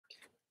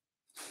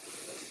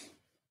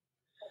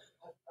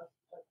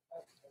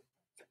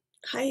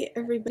Hi,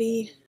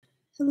 everybody.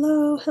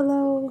 Hello,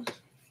 hello.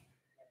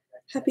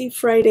 Happy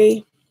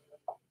Friday.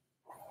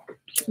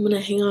 I'm going to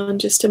hang on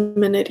just a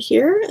minute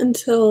here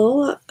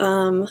until,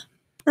 I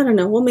don't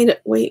know, we'll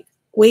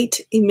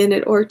wait a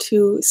minute or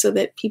two so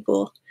that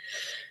people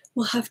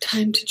will have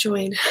time to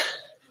join.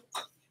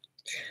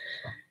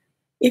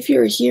 If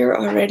you're here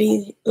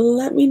already,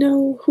 let me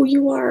know who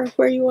you are,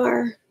 where you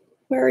are.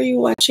 Where are you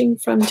watching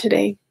from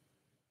today?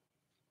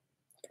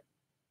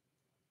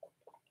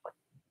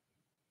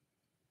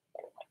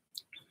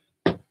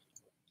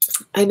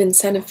 I'm in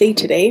Santa Fe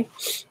today.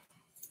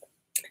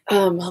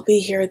 I'll be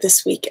here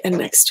this week and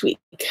next week.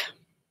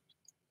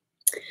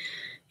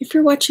 If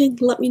you're watching,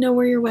 let me know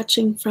where you're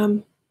watching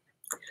from.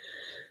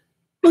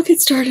 We'll get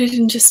started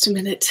in just a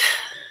minute.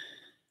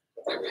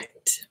 All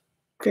right,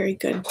 very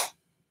good.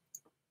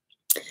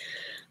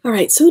 All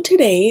right, so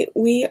today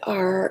we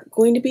are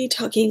going to be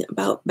talking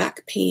about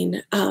back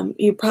pain.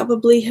 You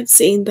probably have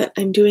seen that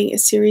I'm doing a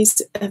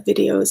series of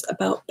videos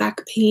about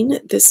back pain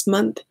this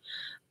month.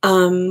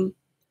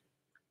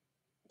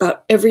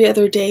 About every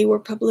other day, we're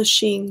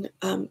publishing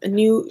a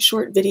new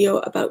short video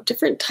about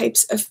different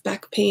types of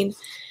back pain.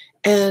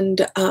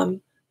 And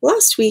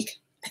last week,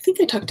 I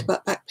think I talked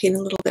about back pain a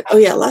little bit. Oh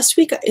yeah, last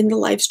week in the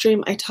live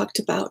stream, I talked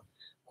about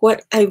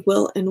what I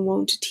will and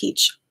won't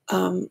teach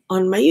on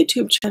my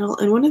YouTube channel.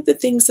 And one of the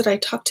things that I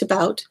talked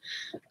about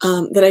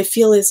that I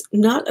feel is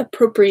not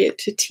appropriate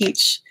to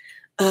teach,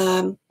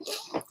 I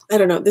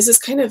don't know, this is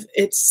kind of,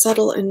 it's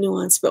subtle and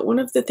nuanced, but one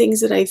of the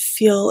things that I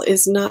feel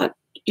is not,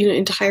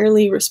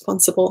 entirely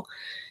responsible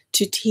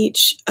to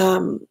teach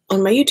on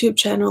my YouTube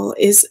channel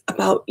is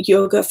about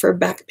yoga for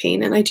back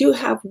pain. And I do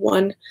have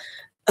one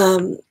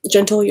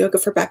gentle yoga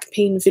for back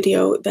pain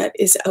video that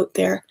is out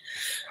there.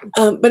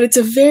 But it's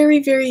a very,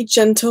 very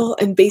gentle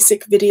and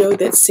basic video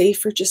that's safe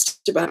for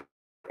just about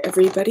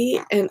everybody.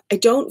 And I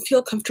don't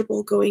feel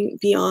comfortable going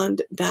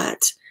beyond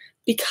that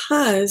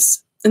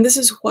because, and this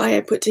is why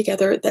I put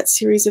together that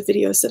series of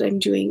videos that I'm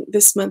doing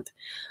this month.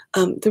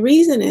 The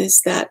reason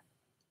is that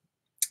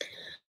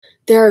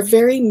there are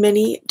very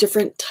many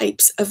different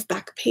types of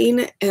back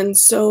pain, and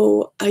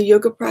so a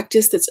yoga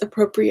practice that's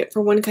appropriate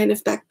for one kind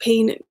of back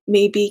pain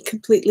may be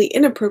completely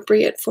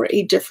inappropriate for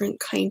a different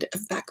kind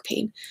of back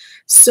pain.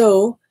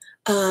 So,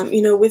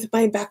 with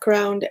my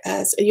background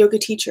as a yoga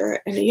teacher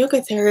and a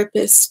yoga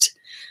therapist,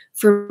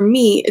 for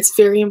me, it's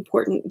very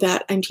important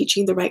that I'm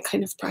teaching the right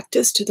kind of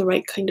practice to the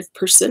right kind of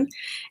person.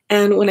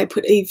 And when I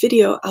put a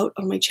video out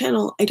on my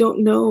channel, I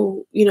don't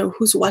know,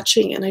 who's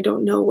watching, and I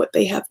don't know what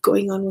they have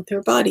going on with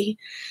their body.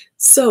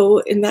 So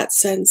in that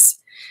sense,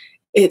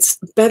 it's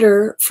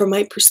better from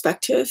my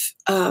perspective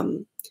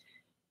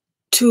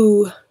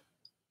to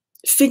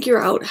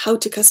figure out how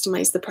to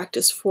customize the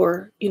practice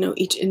for,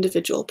 each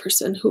individual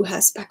person who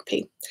has back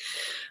pain.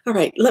 All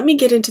right, let me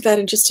get into that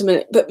in just a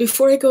minute. But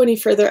before I go any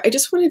further, I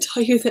just want to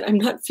tell you that I'm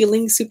not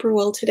feeling super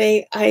well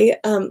today. I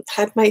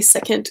had my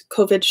second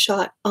COVID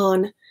shot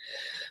on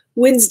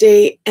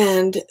Wednesday,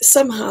 and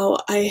somehow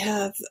I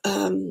have,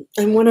 I'm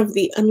one of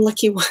the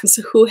unlucky ones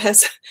who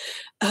has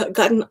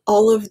gotten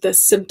all of the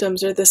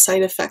symptoms or the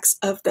side effects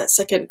of that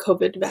second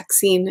COVID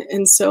vaccine.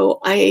 And so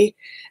I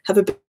have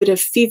a bit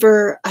of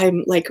fever.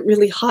 I'm like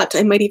really hot.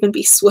 I might even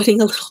be sweating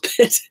a little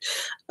bit.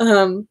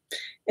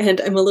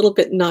 And I'm a little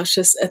bit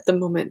nauseous at the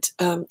moment.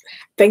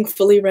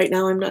 Thankfully, right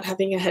now I'm not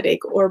having a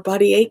headache or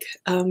body ache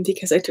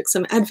because I took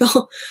some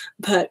Advil.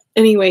 But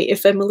anyway,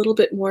 if I'm a little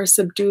bit more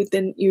subdued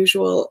than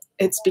usual,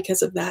 it's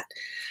because of that.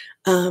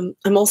 I'm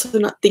also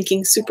not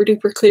thinking super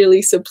duper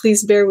clearly, so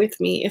please bear with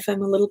me if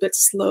I'm a little bit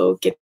slow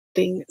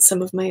getting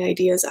some of my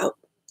ideas out.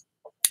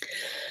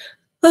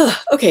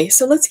 Okay,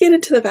 so let's get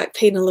into the back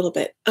pain a little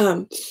bit.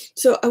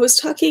 So I was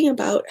talking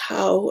about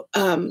how,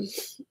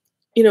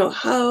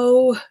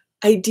 how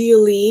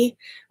ideally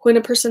when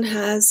a person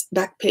has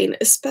back pain,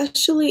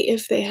 especially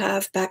if they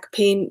have back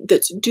pain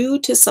that's due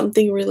to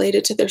something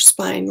related to their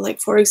spine,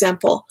 like for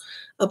example,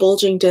 a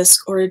bulging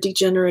disc or a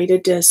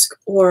degenerated disc,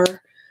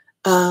 or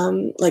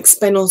like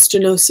spinal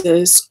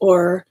stenosis,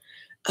 or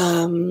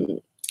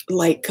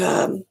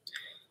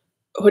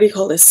what do you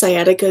call this,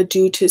 sciatica,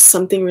 due to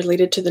something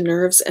related to the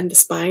nerves and the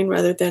spine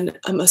rather than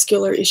a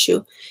muscular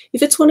issue.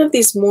 If it's one of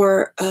these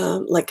more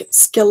like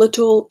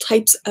skeletal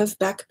types of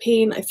back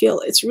pain, I feel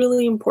it's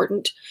really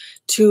important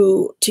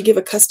to give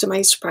a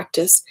customized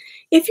practice.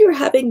 If you're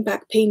having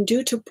back pain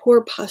due to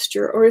poor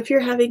posture, or if you're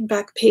having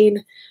back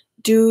pain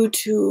due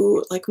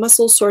to like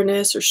muscle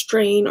soreness or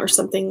strain or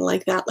something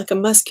like that, like a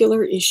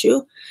muscular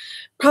issue,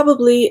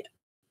 probably,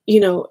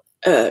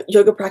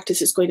 yoga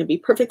practice is going to be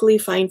perfectly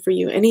fine for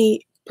you.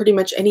 Pretty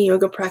much any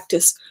yoga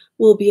practice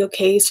will be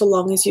okay so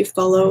long as you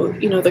follow,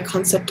 the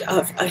concept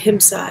of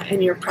ahimsa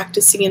and you're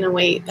practicing in a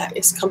way that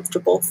is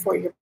comfortable for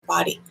your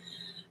body.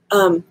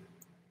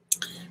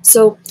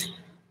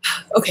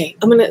 Okay,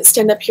 I'm going to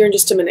stand up here in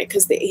just a minute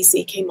because the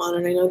AC came on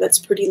and I know that's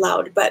pretty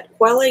loud. But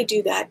while I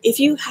do that, if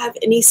you have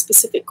any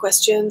specific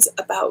questions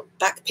about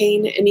back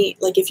pain,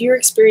 if you're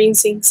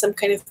experiencing some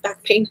kind of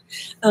back pain,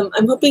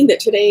 I'm hoping that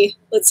today,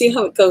 let's see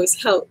how it goes,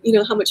 how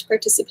much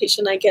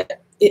participation I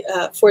get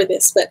for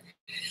this. But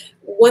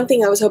one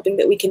thing I was hoping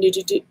that we can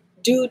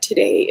do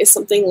today is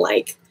something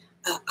like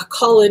a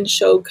call-in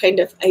show kind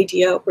of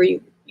idea, where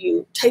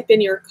you type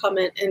in your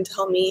comment and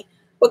tell me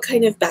what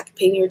kind of back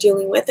pain you're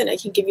dealing with, and I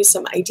can give you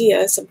some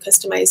ideas, some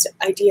customized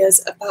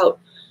ideas about,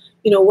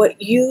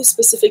 what you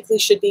specifically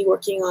should be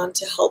working on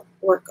to help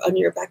work on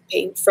your back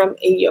pain from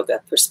a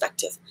yoga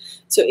perspective.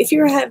 So if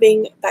you're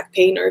having back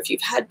pain, or if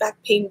you've had back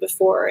pain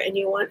before and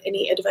you want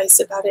any advice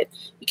about it,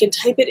 you can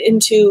type it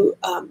into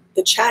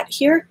the chat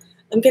here.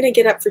 I'm going to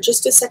get up for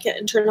just a second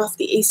and turn off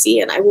the AC,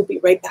 and I will be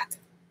right back.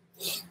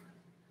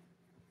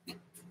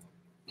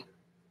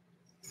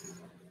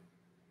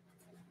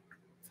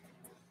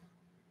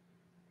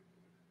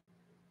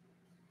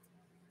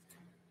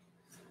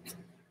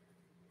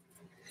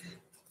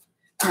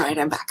 All right,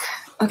 I'm back.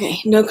 Okay,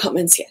 no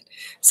comments yet.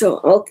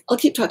 So I'll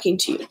keep talking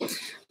to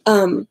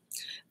you.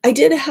 I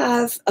did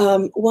have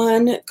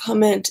one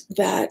comment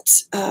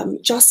that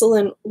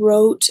Jocelyn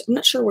wrote. I'm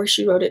not sure where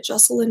she wrote it.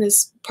 Jocelyn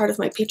is part of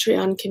my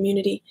Patreon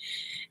community.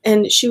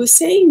 And she was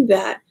saying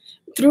that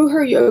through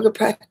her yoga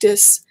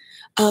practice,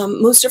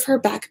 most of her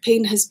back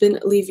pain has been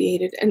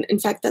alleviated. And in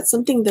fact, that's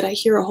something that I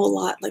hear a whole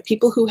lot, like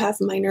people who have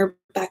minor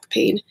back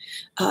pain,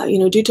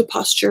 due to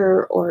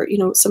posture or,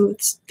 some of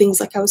the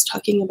things like I was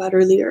talking about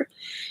earlier.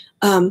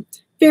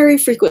 Very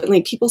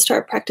frequently, people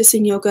start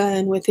practicing yoga,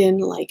 and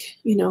within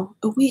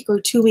a week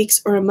or 2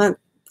 weeks or a month,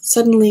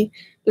 suddenly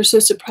they're so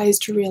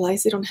surprised to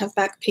realize they don't have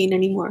back pain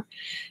anymore.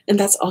 And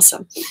that's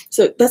awesome.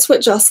 So that's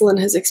what Jocelyn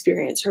has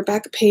experienced. Her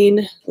back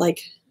pain,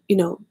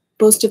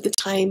 most of the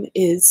time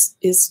is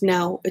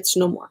now, it's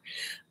no more.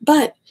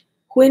 But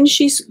when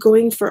she's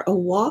going for a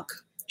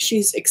walk,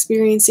 she's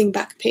experiencing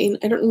back pain.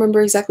 I don't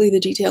remember exactly the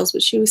details,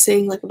 but she was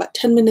saying about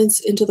 10 minutes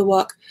into the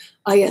walk,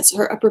 yes,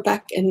 her upper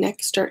back and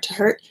neck start to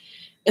hurt.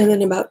 And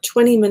then about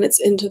 20 minutes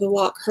into the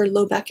walk, her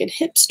low back and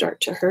hips start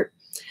to hurt.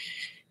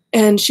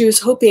 And she was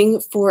hoping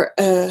for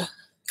a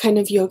kind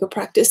of yoga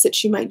practice that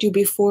she might do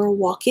before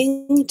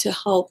walking to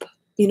help,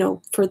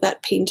 for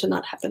that pain to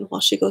not happen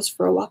while she goes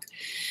for a walk.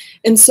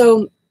 And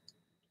so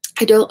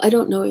I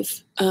don't know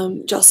if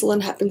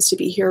Jocelyn happens to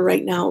be here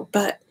right now,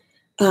 but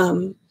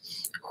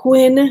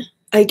when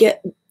I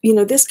get,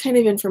 this kind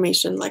of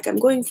information, like I'm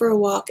going for a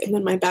walk and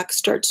then my back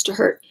starts to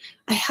hurt,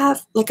 I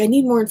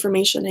need more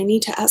information. I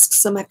need to ask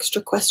some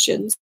extra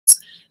questions.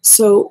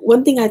 So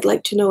one thing I'd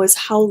like to know is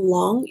how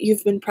long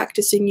you've been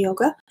practicing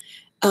yoga.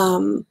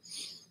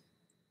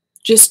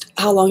 Just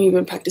how long you've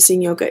been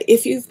practicing yoga.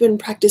 If you've been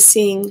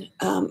practicing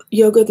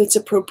yoga that's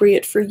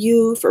appropriate for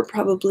you for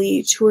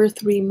probably 2 or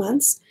 3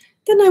 months,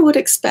 then I would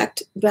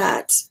expect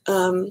that,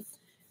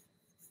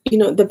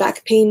 the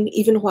back pain,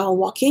 even while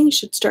walking,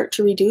 should start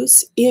to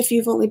reduce. If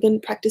you've only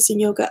been practicing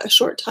yoga a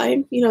short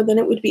time, then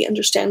it would be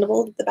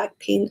understandable that the back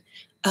pain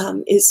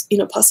is,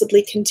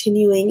 possibly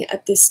continuing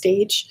at this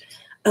stage.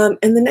 And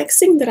the next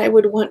thing that I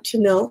would want to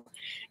know,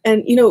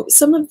 and,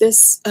 some of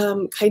this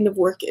kind of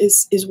work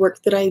is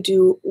work that I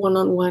do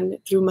one-on-one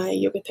through my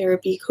yoga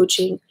therapy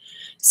coaching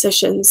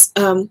sessions,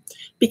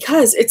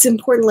 because it's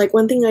important. Like,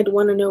 one thing I'd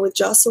want to know with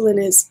Jocelyn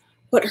is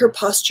what her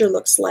posture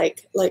looks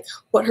like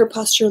what her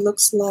posture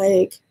looks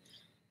like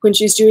when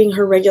she's doing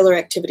her regular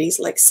activities,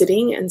 like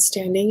sitting and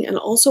standing, and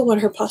also what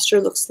her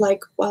posture looks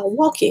like while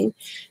walking.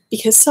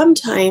 Because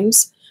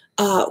sometimes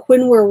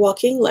when we're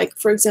walking, like,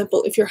 for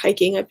example, if you're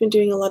hiking, I've been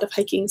doing a lot of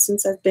hiking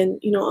since I've been,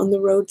 on the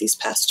road these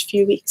past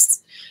few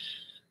weeks.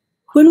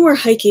 When we're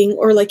hiking,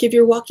 or like if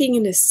you're walking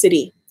in a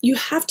city, you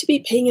have to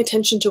be paying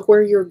attention to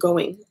where you're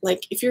going.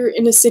 Like, if you're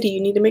in a city,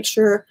 you need to make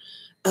sure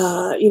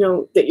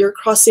that you're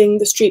crossing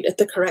the street at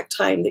the correct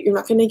time, that you're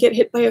not going to get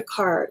hit by a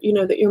car,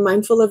 that you're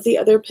mindful of the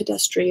other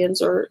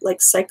pedestrians or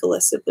like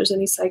cyclists, if there's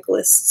any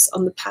cyclists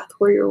on the path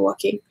where you're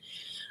walking.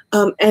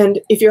 And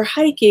if you're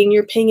hiking,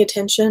 you're paying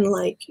attention,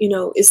 like,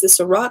 is this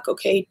a rock?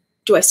 Okay,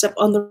 do I step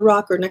on the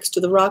rock or next to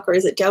the rock, or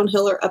is it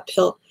downhill or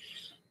uphill?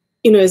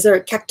 Is there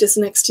a cactus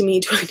next to me?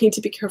 Do I need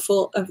to be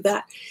careful of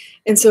that?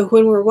 And so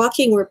when we're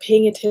walking, we're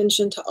paying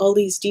attention to all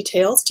these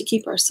details to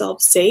keep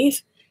ourselves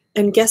safe.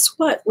 And guess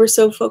what? We're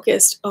so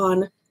focused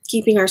on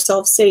keeping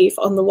ourselves safe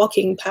on the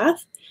walking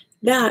path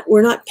that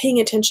we're not paying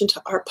attention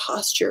to our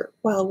posture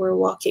while we're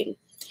walking.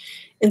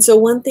 And so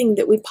one thing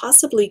that we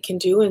possibly can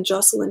do, and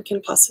Jocelyn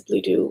can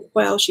possibly do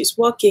while she's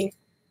walking,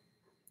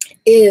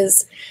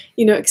 is,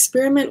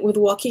 experiment with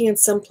walking in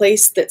some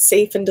place that's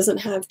safe and doesn't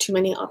have too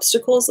many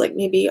obstacles, like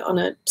maybe on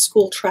a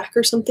school track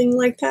or something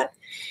like that.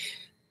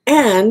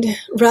 And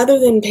rather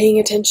than paying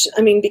attention,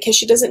 because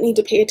she doesn't need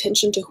to pay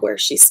attention to where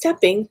she's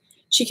stepping,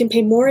 she can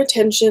pay more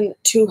attention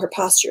to her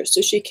posture.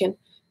 So she can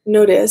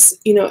notice,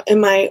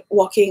 am I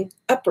walking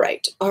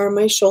upright? Are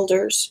my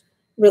shoulders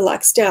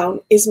relaxed down?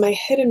 Is my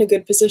head in a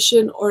good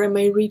position, or am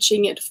I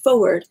reaching it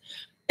forward?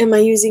 Am I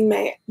using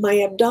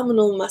my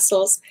abdominal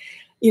muscles?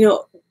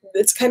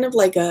 It's kind of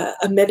like a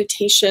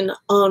meditation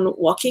on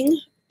walking.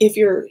 If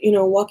you're,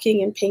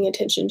 walking and paying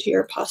attention to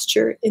your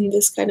posture in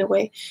this kind of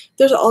way,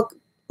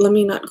 let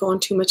me not go on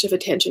too much of a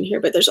tangent here,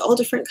 but there's all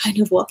different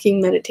kind of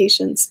walking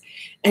meditations.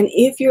 And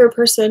if you're a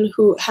person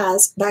who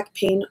has back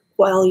pain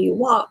while you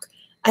walk,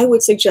 I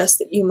would suggest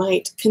that you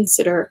might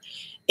consider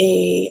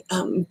a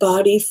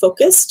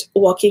body-focused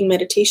walking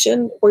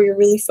meditation where you're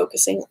really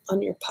focusing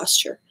on your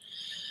posture.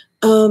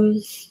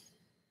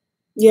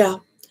 Yeah,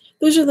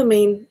 those are the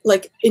main,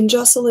 like in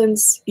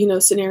Jocelyn's,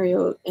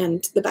 scenario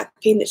and the back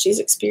pain that she's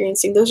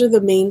experiencing, those are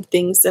the main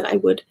things that I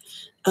would,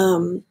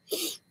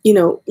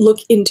 look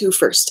into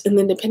first. And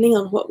then depending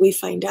on what we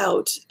find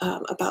out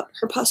about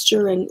her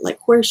posture and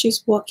like where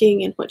she's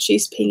walking and what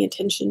she's paying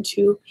attention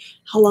to,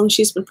 how long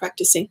she's been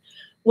practicing,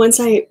 once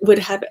I would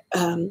have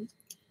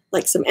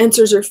like some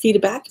answers or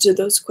feedback to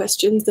those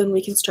questions, then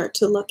we can start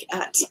to look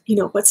at,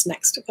 what's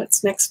next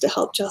to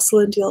help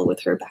Jocelyn deal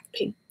with her back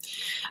pain.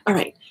 All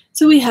right,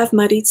 so we have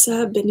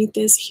Maritza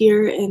Benitez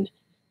here, and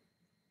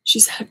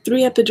she's had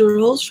 3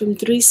 epidurals from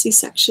 3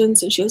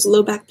 C-sections, and she has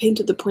low back pain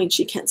to the point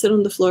she can't sit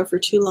on the floor for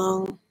too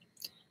long.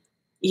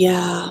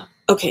 Yeah,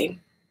 okay.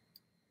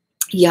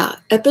 Yeah,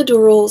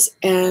 epidurals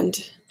and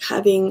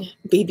having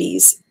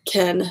babies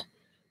can,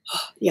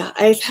 yeah,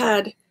 I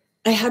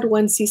had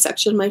 1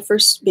 C-section. My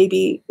first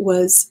baby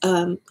was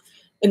an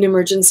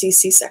emergency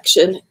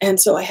C-section, and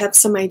so I have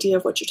some idea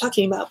of what you're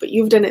talking about, but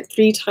you've done it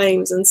 3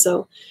 times, and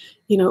so,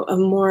 a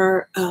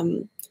more,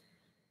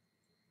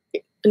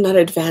 not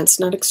advanced,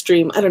 not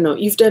extreme, I don't know,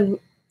 you've done,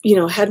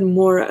 had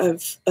more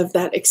of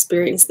that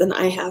experience than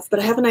I have, but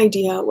I have an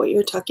idea what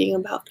you're talking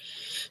about.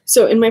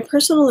 So in my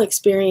personal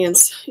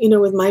experience,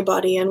 with my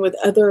body and with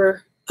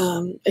other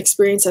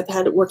experience I've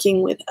had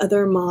working with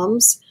other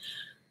moms,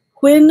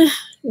 when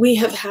we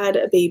have had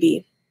a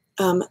baby,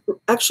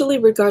 actually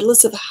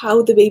regardless of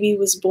how the baby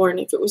was born,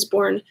 if it was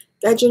born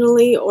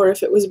vaginally or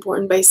if it was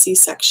born by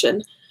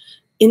C-section,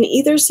 in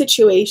either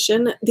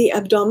situation, the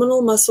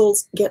abdominal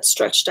muscles get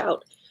stretched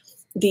out.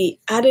 The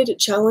added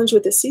challenge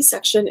with the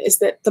C-section is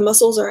that the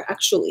muscles are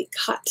actually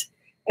cut.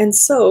 And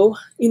so,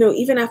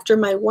 even after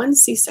my 1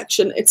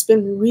 C-section, it's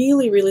been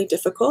really, really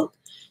difficult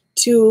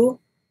for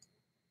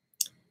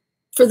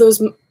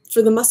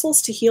the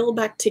muscles to heal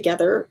back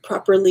together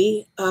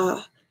properly.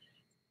 I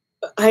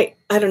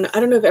don't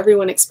know if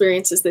everyone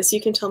experiences this. You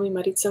can tell me,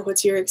 Maritza,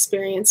 what's your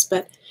experience?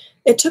 But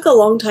it took a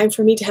long time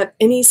for me to have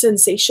any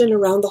sensation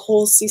around the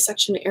whole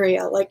C-section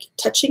area, like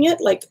touching it.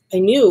 Like I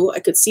knew I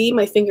could see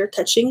my finger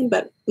touching,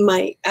 but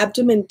my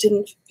abdomen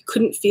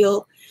couldn't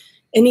feel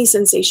any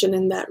sensation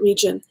in that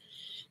region.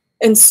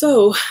 And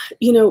so,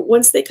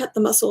 once they cut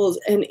the muscles,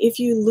 and if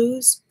you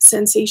lose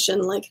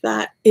sensation like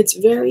that, it's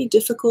very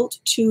difficult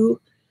to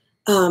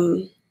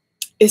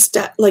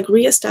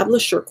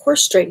reestablish your core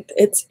strength.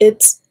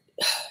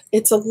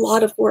 It's a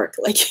lot of work.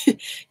 Like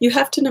you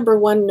have to, number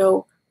one,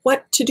 know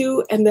what to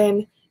do, and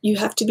then you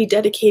have to be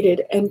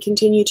dedicated and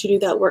continue to do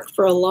that work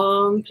for a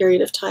long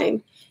period of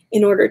time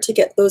in order to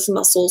get those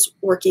muscles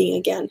working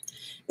again.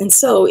 And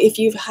so if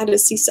you've had a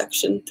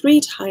C-section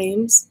 3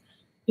 times,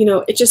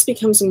 it just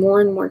becomes more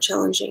and more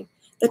challenging.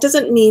 That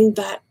doesn't mean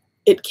that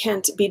it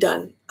can't be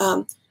done.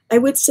 I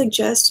would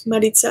suggest,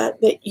 Maritza,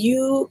 that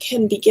you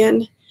can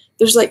begin.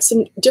 There's like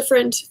some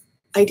different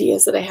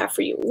ideas that I have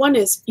for you. One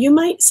is you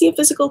might see a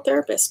physical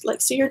therapist,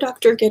 like see your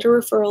doctor, get a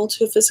referral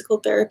to a physical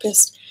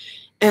therapist,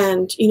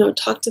 and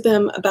talk to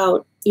them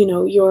about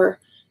your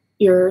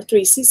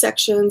 3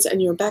 C-sections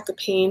and your back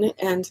pain.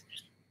 And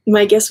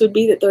my guess would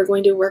be that they're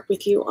going to work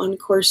with you on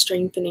core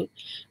strengthening.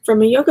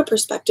 From a yoga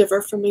perspective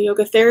or from a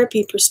yoga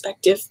therapy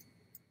perspective,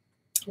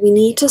 we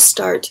need to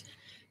start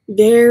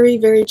very,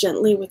 very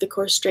gently with the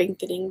core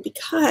strengthening,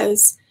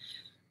 because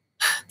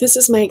this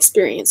is my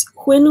experience.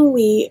 When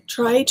we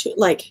try to,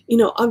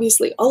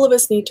 obviously all of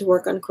us need to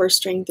work on core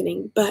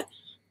strengthening, but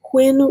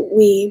when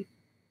we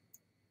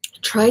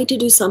try to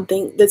do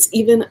something that's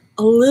even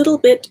a little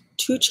bit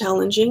too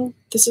challenging,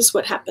 this is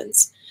what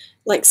happens.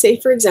 Like say,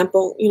 for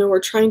example, we're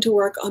trying to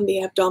work on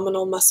the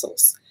abdominal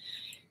muscles.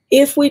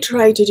 If we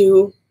try to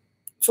do,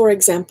 for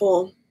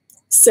example,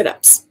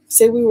 sit-ups,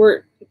 say we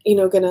were,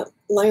 going to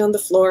lie on the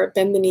floor,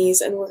 bend the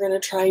knees, and we're going to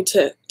try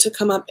to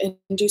come up and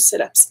do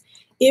sit-ups.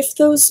 If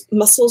those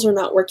muscles are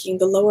not working,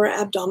 the lower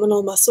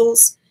abdominal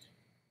muscles,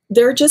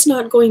 they're just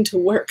not going to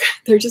work.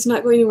 They're just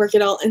not going to work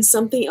at all. And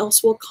something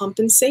else will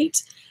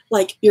compensate.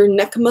 Like your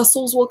neck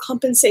muscles will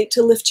compensate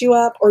to lift you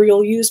up, or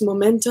you'll use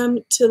momentum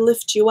to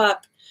lift you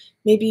up.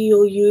 Maybe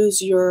you'll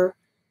use your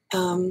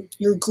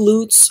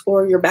glutes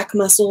or your back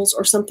muscles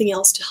or something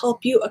else to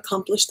help you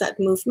accomplish that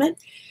movement.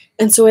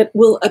 And so it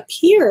will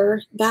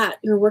appear that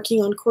you're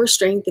working on core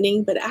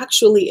strengthening, but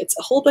actually it's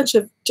a whole bunch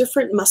of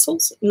different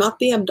muscles, not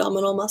the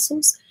abdominal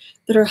muscles,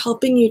 that are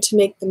helping you to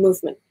make the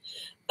movement.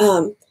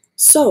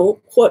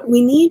 So what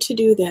we need to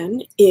do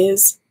then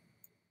is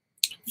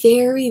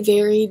very,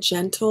 very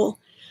gentle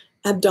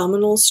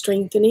abdominal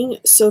strengthening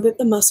so that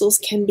the muscles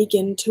can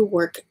begin to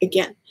work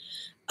again.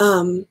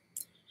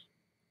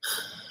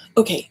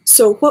 Okay,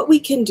 so what we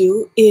can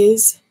do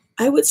is,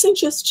 I would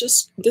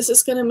suggest this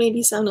is going to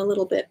maybe sound a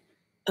little bit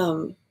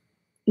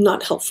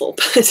not helpful,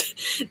 but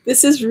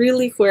this is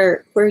really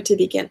where to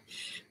begin.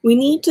 We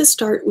need to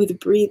start with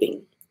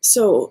breathing.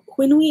 So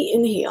when we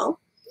inhale,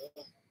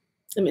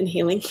 I'm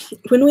inhaling.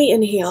 When we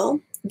inhale,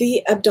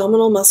 the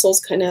abdominal muscles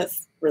kind of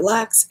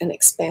relax and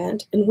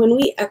expand. And when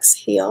we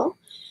exhale,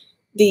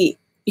 the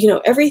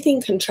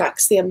everything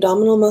contracts. The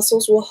abdominal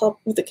muscles will help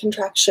with the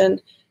contraction.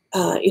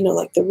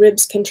 Like the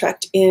ribs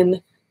contract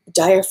in, the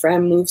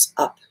diaphragm moves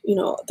up.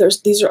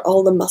 These are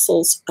all the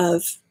muscles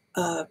of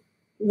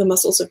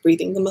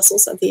breathing, the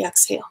muscles of the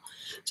exhale.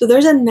 So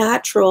there's a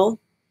natural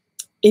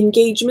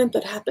engagement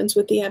that happens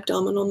with the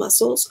abdominal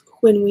muscles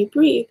when we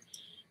breathe.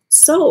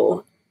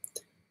 So,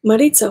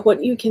 Maritza,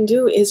 what you can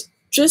do is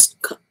just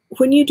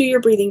when you do your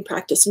breathing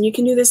practice, and you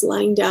can do this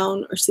lying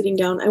down or sitting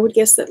down. I would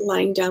guess that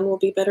lying down will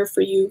be better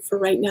for you for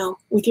right now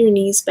with your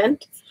knees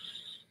bent.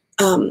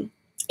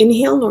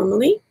 Inhale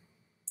normally.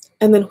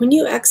 And then when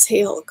you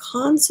exhale,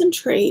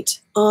 concentrate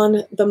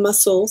on the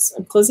muscles.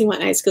 I'm closing my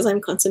eyes because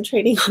I'm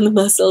concentrating on the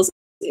muscles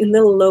in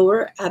the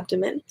lower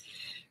abdomen,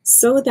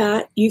 so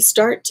that you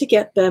start to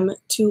get them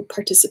to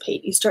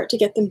participate. You start to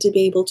get them to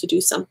be able to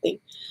do something.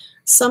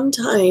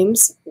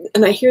 Sometimes,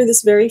 and I hear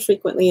this very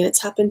frequently, and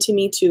it's happened to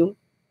me too,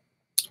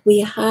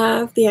 we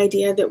have the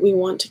idea that we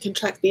want to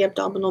contract the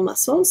abdominal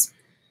muscles,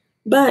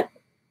 but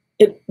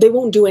they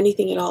won't do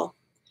anything at all.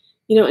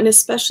 And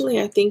especially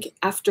I think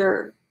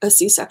after a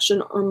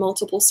C-section or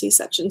multiple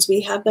C-sections,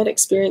 we have that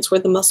experience where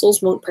the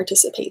muscles won't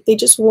participate. They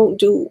just won't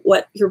do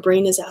what your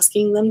brain is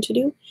asking them to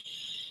do.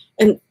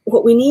 And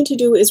what we need to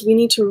do is we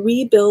need to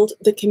rebuild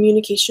the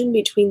communication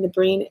between the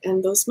brain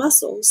and those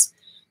muscles.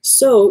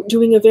 So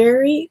doing a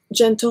very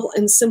gentle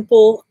and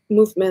simple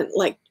movement,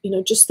 like,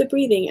 just the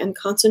breathing and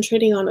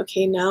concentrating on,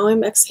 okay, now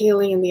I'm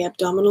exhaling and the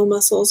abdominal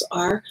muscles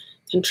are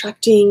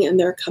contracting and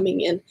they're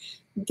coming in.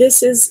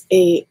 This is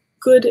a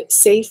good,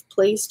 safe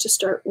place to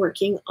start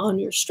working on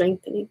your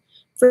strengthening.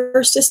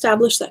 First,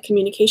 establish that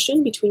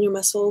communication between your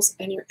muscles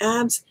and your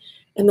abs.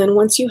 And then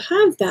once you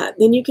have that,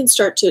 then you can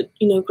start to,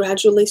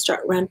 gradually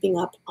start ramping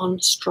up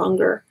on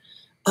stronger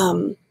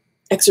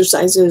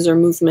exercises or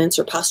movements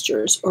or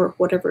postures or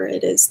whatever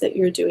it is that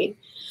you're doing.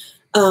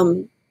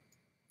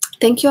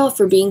 Thank you all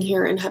for being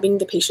here and having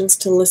the patience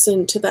to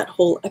listen to that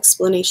whole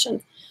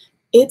explanation.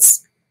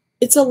 It's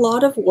a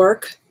lot of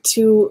work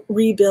to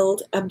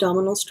rebuild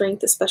abdominal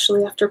strength,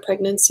 especially after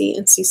pregnancy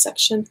and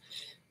C-section.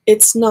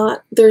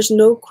 There's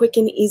no quick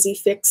and easy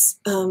fix.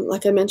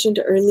 Like I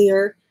mentioned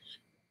earlier,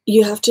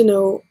 you have to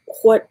know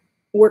what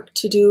work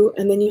to do,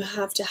 and then you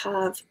have to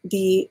have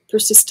the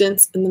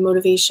persistence and the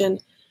motivation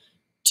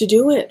to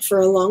do it for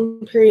a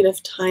long period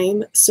of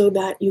time so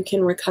that you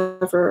can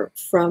recover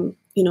from,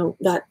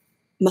 that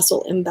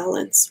muscle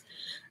imbalance.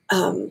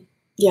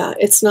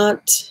 It's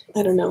not,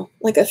 I don't know,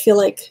 like I feel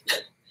like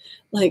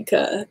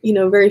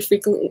very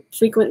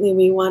frequently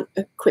we want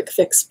a quick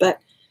fix,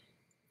 but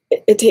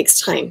it takes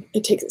time.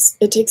 It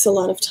takes a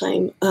lot of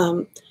time.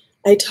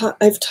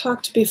 I've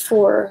talked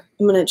before.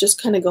 I'm going to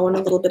just kind of go on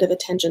a little bit of a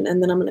tangent,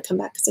 and then I'm going to come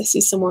back because I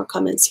see some more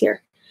comments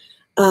here.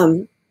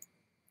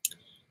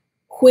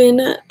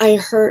 When I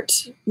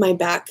hurt my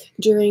back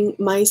during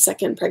my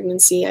second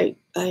pregnancy,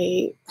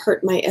 I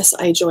hurt my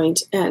SI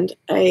joint, and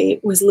I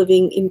was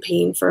living in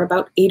pain for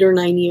about 8 or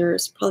 9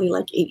 years, probably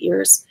like 8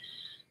 years,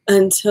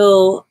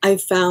 until I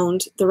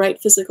found the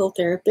right physical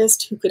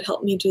therapist who could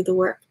help me do the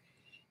work.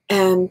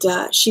 And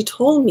she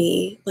told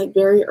me, like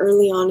very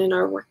early on in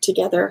our work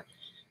together,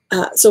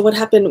 so what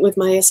happened with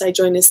my SI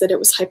joint is that it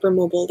was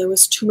hypermobile. There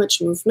was too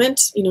much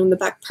movement, in the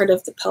back part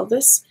of the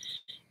pelvis.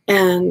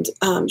 And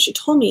she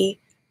told me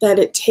that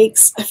it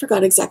takes, I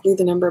forgot exactly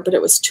the number, but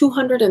it was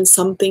 200 and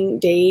something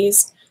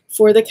days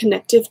for the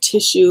connective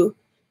tissue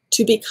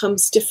to become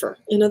stiffer.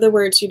 In other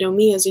words,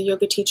 me as a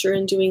yoga teacher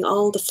and doing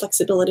all the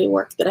flexibility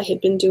work that I had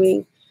been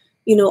doing,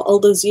 all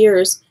those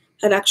years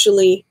had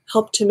actually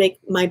helped to make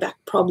my back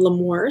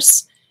problem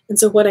worse. And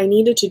so what I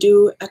needed to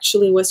do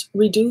actually was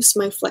reduce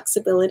my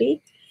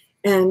flexibility.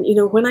 And,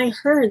 when I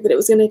heard that it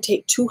was going to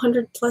take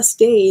 200 plus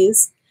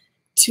days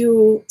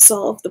to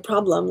solve the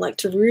problem, like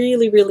to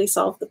really, really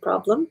solve the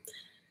problem,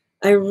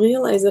 I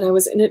realized that I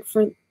was in it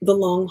for the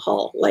long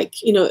haul. Like,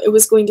 it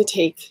was going to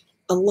take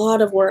a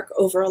lot of work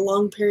over a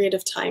long period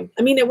of time.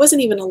 I mean, it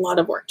wasn't even a lot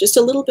of work, just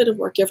a little bit of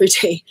work every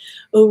day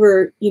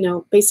over,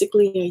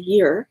 basically a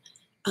year.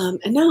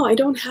 And now I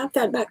don't have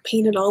that back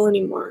pain at all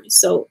anymore.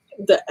 So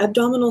the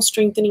abdominal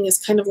strengthening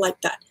is kind of like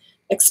that.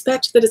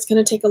 Expect that it's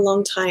going to take a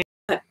long time.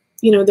 But,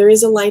 there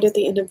is a light at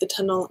the end of the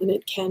tunnel and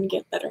it can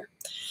get better.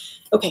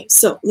 Okay,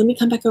 so let me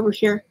come back over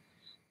here.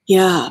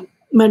 Yeah,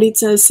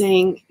 Maritza is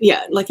saying,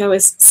 yeah, like I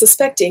was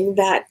suspecting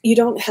that you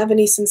don't have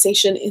any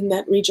sensation in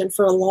that region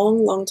for a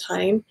long, long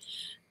time,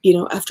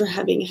 after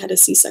having had a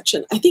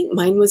C-section. I think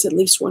mine was at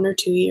least 1 or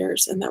 2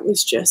 years, and that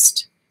was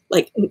just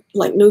like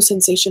no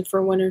sensation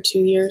for 1 or 2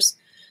 years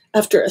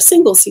after a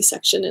single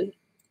C-section. And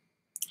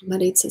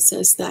Maritza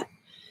says that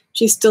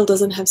she still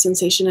doesn't have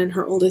sensation, and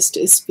her oldest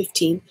is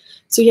 15.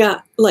 So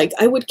yeah, like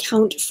I would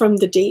count from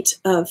the date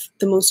of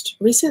the most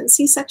recent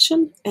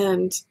C-section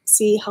and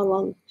see how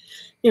long,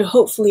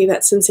 hopefully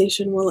that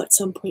sensation will at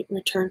some point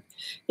return.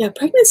 Yeah,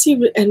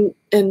 pregnancy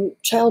and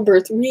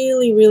childbirth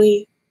really,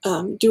 really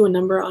do a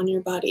number on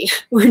your body.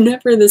 We're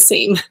never the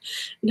same,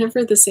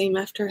 never the same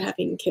after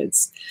having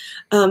kids.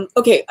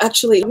 Okay,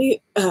 actually, let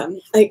me,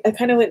 I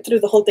kind of went through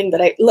the whole thing,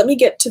 but let me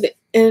get to the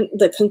end,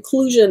 the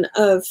conclusion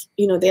of,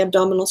 you know, the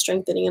abdominal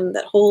strengthening and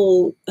that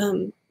whole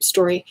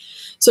story.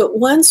 So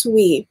once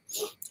we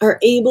are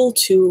able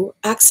to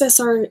access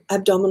our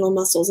abdominal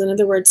muscles, in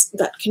other words,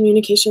 that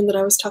communication that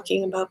I was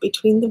talking about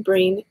between the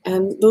brain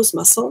and those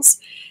muscles,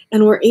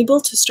 and we're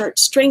able to start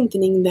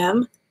strengthening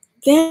them,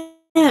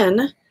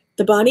 then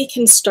the body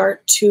can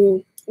start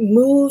to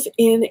move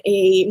in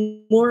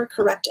a more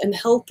correct and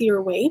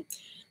healthier way,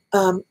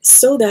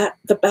 so that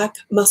the back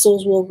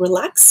muscles will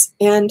relax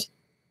and,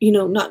 you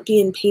know, not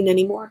be in pain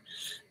anymore.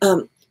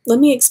 Let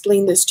me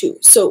explain this too.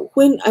 So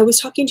when I was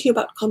talking to you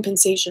about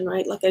compensation,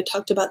 right, like I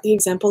talked about the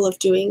example of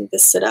doing the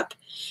sit-up,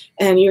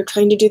 and you're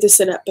trying to do the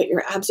sit-up, but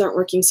your abs aren't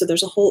working, so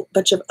there's a whole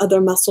bunch of other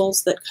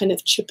muscles that kind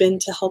of chip in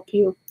to help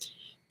you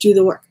do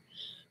the work.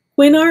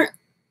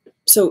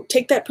 So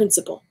take that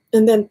principle,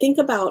 and then think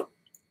about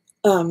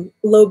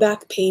low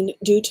back pain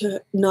due to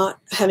not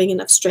having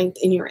enough strength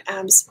in your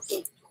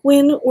abs.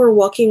 When we're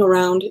walking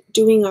around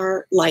doing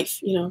our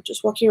life, you know,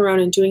 just walking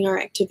around and doing our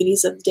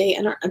activities of the day,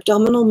 and our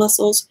abdominal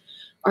muscles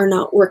are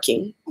not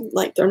working,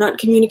 like they're not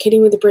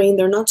communicating with the brain,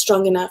 they're not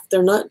strong enough,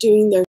 they're not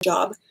doing their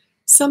job,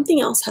 something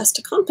else has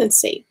to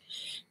compensate.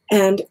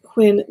 And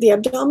when the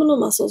abdominal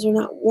muscles are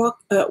not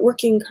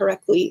working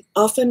correctly,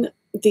 often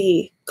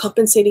the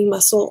compensating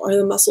muscle are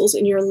the muscles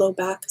in your low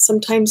back,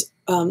 sometimes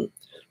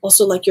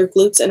also like your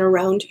glutes and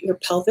around your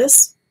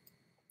pelvis.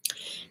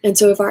 And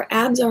so if our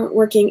abs aren't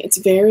working, it's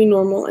very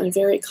normal and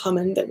very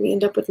common that we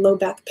end up with low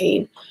back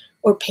pain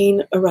or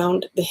pain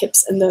around the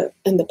hips and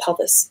the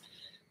pelvis.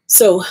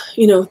 So,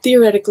 you know,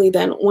 theoretically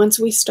then, once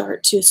we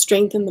start to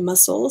strengthen the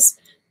muscles,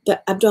 the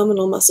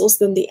abdominal muscles,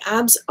 then the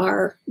abs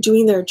are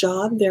doing their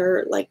job.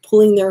 They're like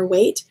pulling their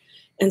weight.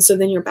 And so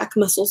then your back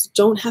muscles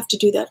don't have to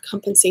do that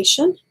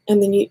compensation.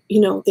 And then, you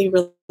know, they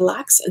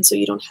relax. And so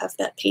you don't have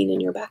that pain in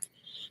your back.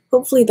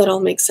 Hopefully that all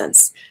makes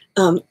sense.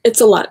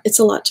 It's a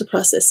lot to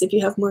process. If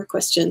you have more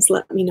questions,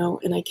 let me know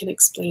and I can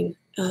explain,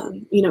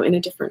 you know, in a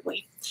different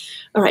way.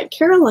 All right,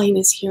 Caroline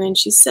is here and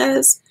she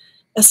says,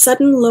 a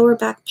sudden lower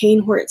back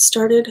pain where it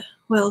started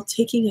while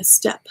taking a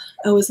step.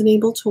 I was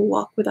unable to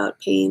walk without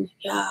pain.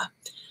 Yeah,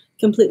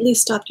 completely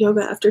stopped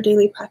yoga after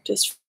daily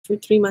practice for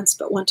 3 months,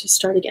 but want to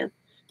start again.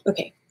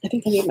 Okay, I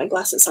think I need my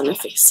glasses on my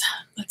face.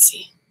 Let's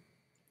see.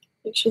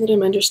 Make sure that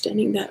I'm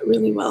understanding that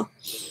really well.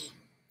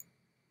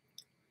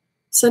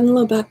 Sudden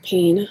low back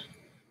pain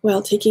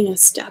while taking a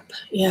step.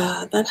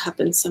 Yeah, that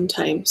happens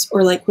sometimes.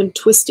 Or like when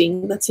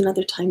twisting, that's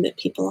another time that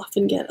people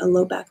often get a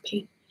low back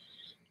pain.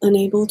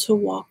 Unable to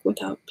walk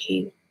without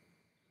pain.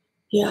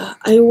 Yeah,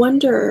 I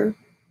wonder.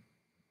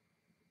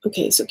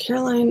 Okay, so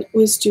Caroline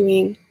was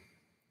doing,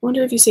 I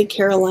wonder if you say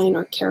Caroline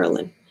or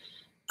Carolyn.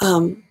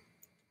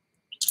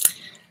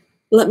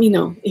 Let me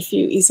know if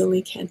you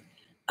easily can.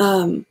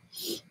 So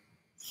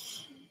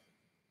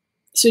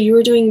you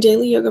were doing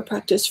daily yoga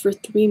practice for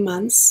 3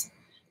 months,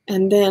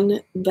 and then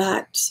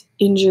that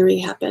injury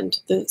happened,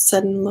 the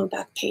sudden low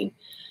back pain.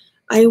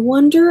 I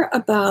wonder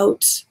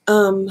about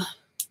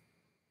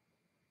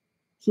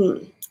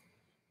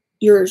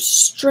your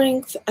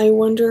strength. I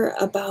wonder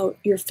about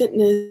your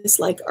fitness.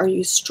 Like, are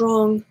you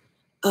strong?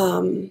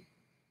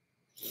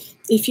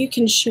 If you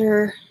can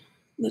share,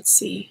 let's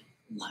see,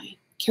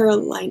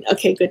 Caroline.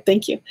 Okay, good,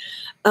 thank you.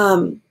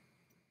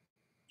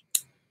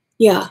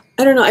 Yeah,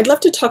 I don't know. I'd love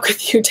to talk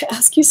with you to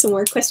ask you some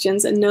more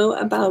questions and know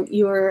about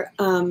your,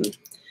 you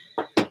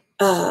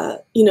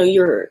know,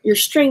 your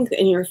strength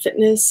and your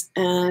fitness,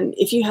 and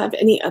if you have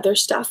any other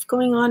stuff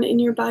going on in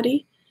your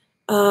body.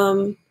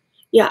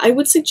 Yeah, I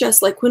would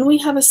suggest, like, when we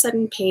have a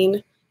sudden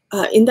pain,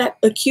 in that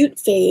acute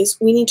phase,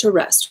 we need to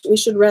rest. We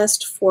should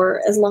rest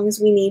for as long as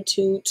we need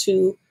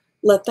to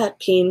let that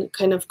pain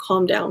kind of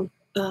calm down.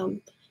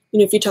 You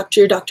know, if you talk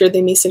to your doctor,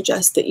 they may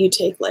suggest that you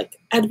take like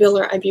Advil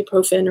or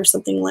ibuprofen or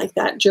something like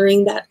that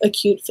during that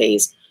acute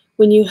phase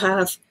when you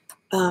have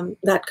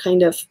that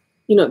kind of,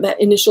 you know, that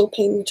initial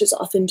pain, which is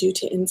often due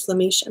to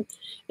inflammation.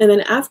 And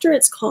then after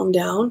it's calmed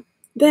down,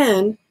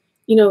 then,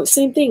 you know,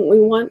 same thing, we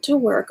want to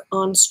work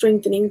on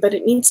strengthening, but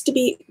it needs to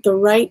be the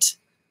right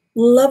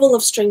level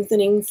of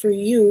strengthening for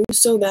you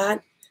so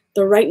that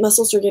the right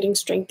muscles are getting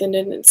strengthened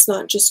and it's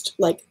not just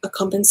like a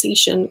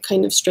compensation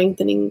kind of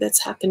strengthening that's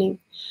happening.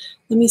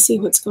 Let me see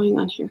what's going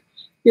on here.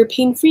 You're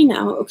pain-free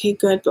now. Okay,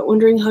 good. But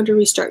wondering how to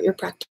restart your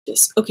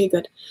practice. Okay,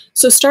 good.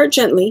 So start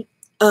gently.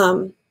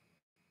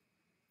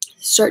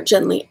 Start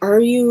gently.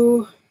 Are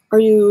you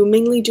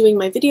mainly doing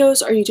my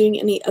videos? Are you doing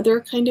any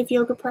other kind of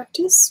yoga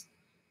practice?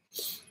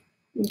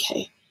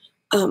 Okay.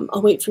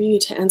 I'll wait for you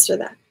to answer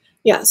that.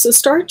 Yeah, so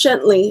start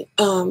gently.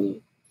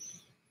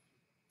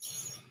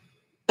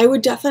 I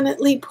would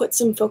definitely put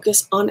some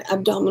focus on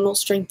abdominal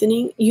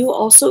strengthening. You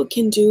also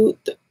can do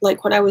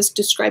like what I was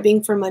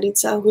describing for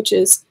Maritza, which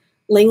is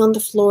laying on the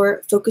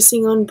floor,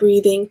 focusing on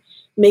breathing,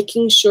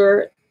 making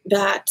sure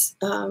that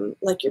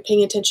like you're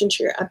paying attention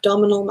to your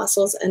abdominal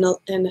muscles and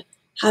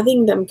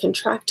having them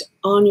contract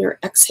on your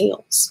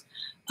exhales.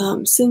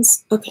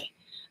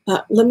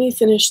 Let me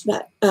finish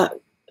that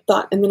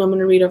thought, and then I'm going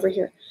to read over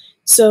here.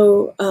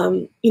 So,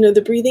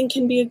 the breathing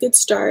can be a good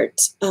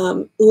start.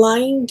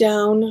 Lying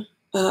down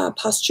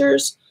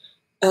postures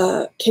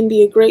can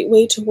be a great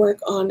way to work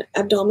on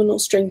abdominal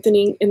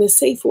strengthening in a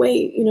safe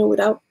way,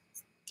 without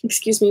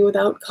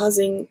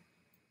causing,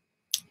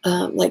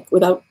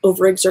 without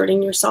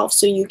overexerting yourself.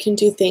 So you can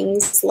do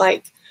things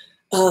like,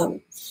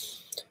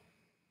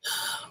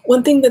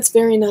 one thing that's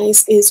very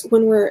nice is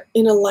when we're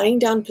in a lying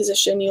down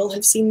position, you'll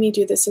have seen me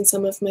do this in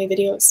some of my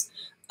videos,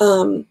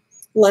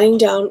 lying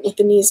down with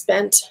the knees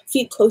bent,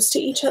 feet close to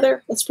each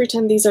other. Let's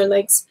pretend these are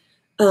legs,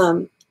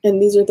 and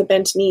these are the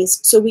bent knees.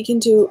 So we can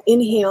do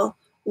inhale,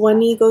 one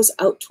knee goes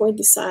out toward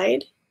the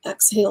side,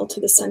 exhale to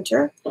the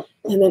center,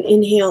 and then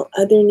inhale,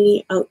 other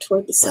knee out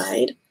toward the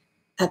side,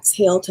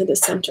 exhale to the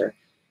center.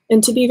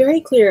 And to be very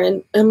clear,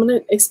 and I'm going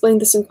to explain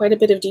this in quite a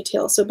bit of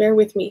detail, so bear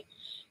with me.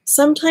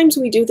 Sometimes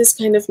we do this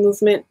kind of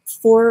movement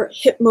for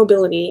hip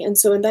mobility, and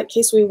so in that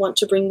case, we want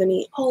to bring the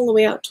knee all the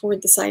way out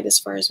toward the side as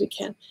far as we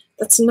can.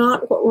 That's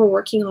not what we're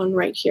working on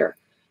right here.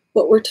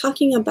 What we're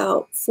talking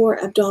about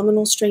for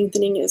abdominal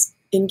strengthening is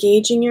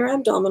engaging your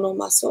abdominal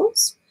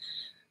muscles.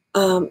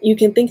 You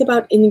can think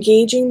about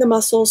engaging the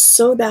muscles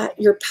so that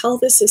your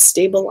pelvis is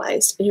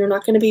stabilized and you're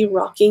not going to be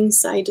rocking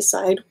side to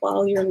side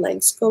while your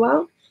legs go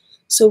out.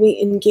 So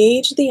we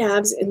engage the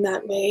abs in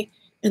that way,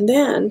 and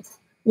then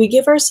we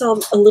give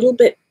ourselves a little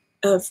bit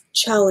of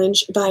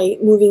challenge by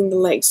moving the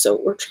legs. So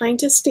we're trying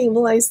to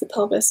stabilize the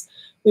pelvis.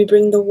 We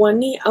bring the one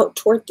knee out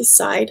toward the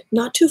side,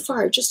 not too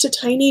far, just a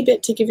tiny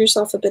bit to give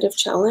yourself a bit of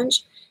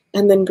challenge,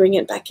 and then bring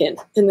it back in.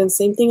 And then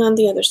same thing on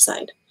the other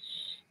side.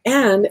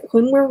 And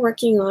when we're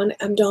working on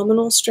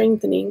abdominal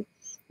strengthening,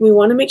 we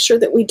want to make sure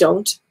that we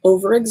don't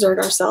overexert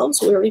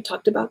ourselves. We already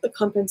talked about the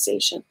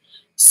compensation.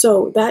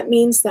 So that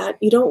means that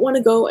you don't want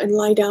to go and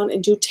lie down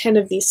and do 10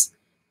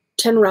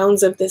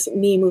 rounds of this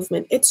knee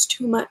movement. It's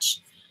too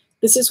much.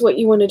 This is what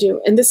you want to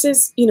do. And this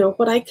is,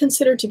 what I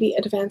consider to be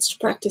advanced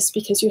practice,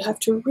 because you have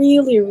to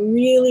really,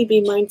 really be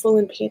mindful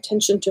and pay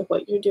attention to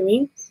what you're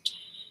doing.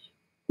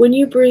 When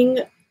you bring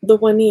the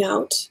one knee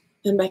out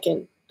and back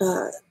in,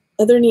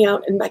 other knee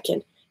out and back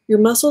in, your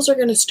muscles are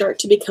going to start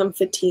to become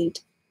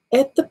fatigued.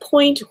 At the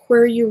point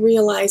where you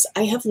realize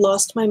I have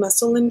lost my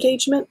muscle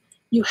engagement,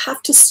 you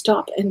have to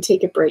stop and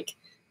take a break.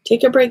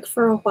 Take a break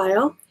for a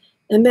while,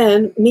 and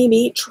then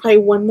maybe try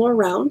one more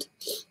round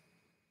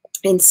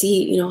and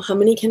see, how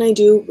many can I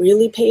do?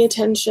 Really pay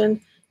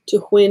attention to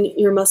when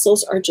your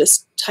muscles are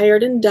just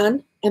tired and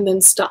done, and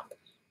then stop.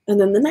 And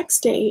then the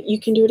next day, you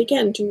can do it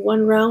again. Do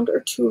 1 round or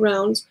 2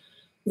 rounds.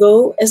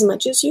 Go as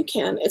much as you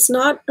can. It's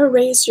not a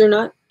race. You're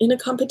not in a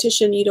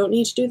competition. You don't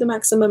need to do the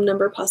maximum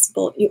number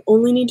possible. You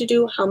only need to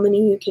do how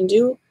many you can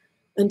do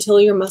until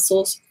your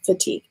muscles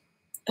fatigue.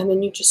 And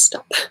then you just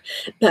stop.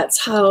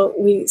 That's how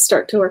we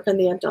start to work on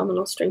the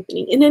abdominal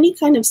strengthening in any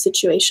kind of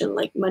situation,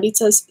 like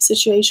Maritza's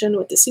situation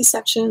with the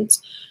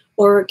C-sections,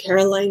 or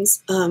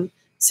Caroline's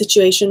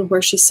situation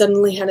where she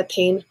suddenly had a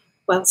pain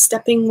while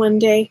stepping one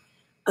day.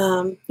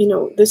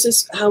 This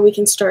is how we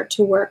can start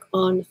to work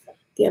on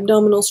the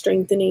abdominal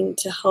strengthening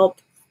to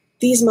help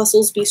these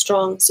muscles be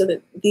strong so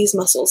that these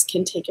muscles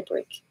can take a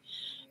break.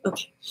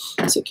 Okay,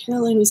 so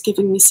Caroline was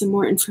giving me some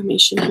more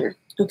information here.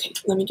 Okay,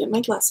 let me get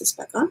my glasses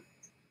back on.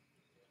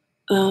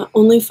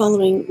 Only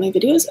following my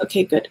videos?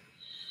 Okay, good.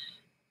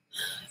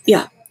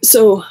 Yeah,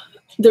 so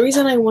the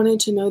reason I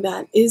wanted to know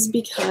that is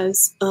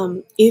because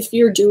if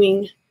you're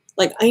doing,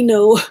 I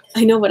know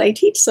what I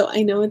teach, so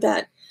I know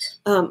that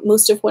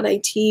most of what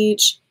I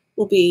teach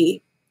will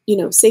be,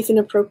 safe and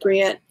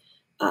appropriate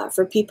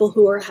for people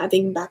who are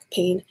having back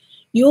pain.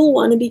 You'll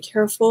want to be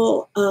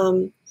careful,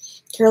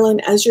 Caroline,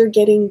 as you're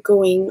getting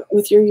going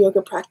with your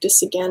yoga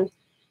practice again,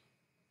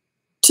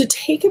 to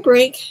take a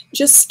break.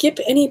 Just skip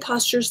any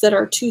postures that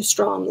are too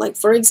strong. Like,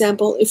 for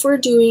example, if we're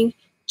doing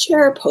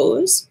chair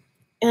pose,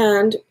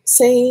 and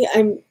say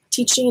I'm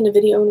teaching in a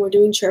video and we're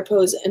doing chair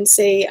pose, and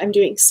say I'm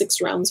doing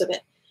 6 rounds of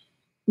it,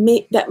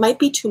 that might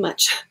be too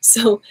much.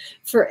 So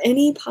for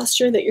any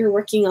posture that you're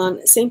working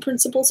on, same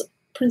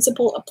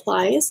principle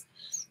applies,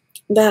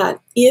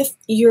 that if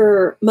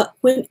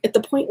at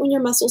the point when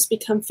your muscles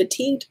become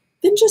fatigued,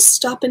 then just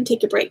stop and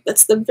take a break.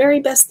 That's the very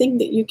best thing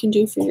that you can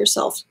do for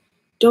yourself.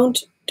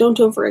 Don't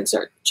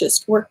overexert.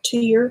 Just work to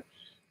your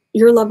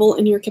level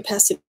and your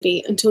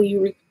capacity until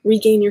you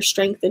regain your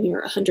strength and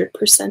you're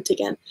 100%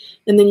 again.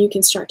 And then you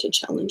can start to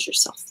challenge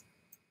yourself.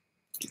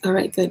 All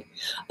right, good.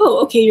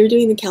 Oh, okay, you're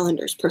doing the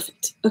calendars.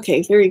 Perfect.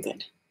 Okay, very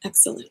good.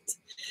 Excellent.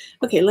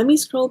 Okay, let me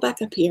scroll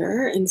back up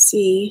here and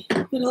see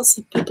what else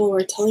people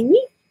were telling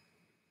me.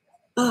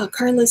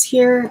 Carla's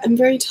here. I'm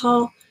very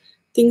tall.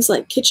 Things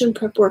like kitchen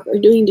prep work or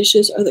doing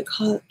dishes are the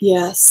cause.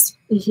 Yes.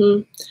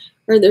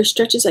 Are there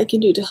stretches I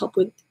can do to help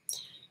with?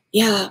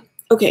 Yeah.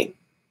 Okay.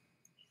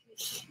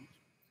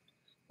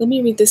 Let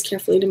me read this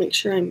carefully to make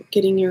sure I'm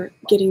getting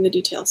the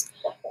details.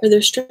 Are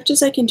there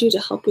stretches I can do to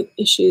help with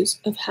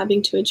issues of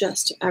having to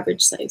adjust to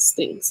average size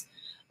things?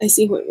 I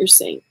see what you're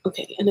saying.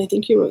 Okay, and I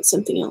think you wrote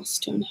something else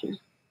down here.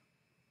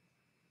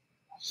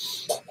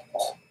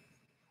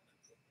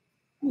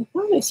 I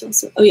thought I saw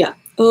some. Oh, yeah.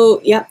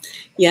 Oh, yeah.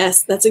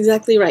 Yes, that's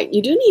exactly right.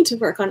 You do need to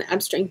work on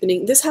ab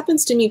strengthening. This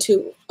happens to me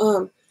too.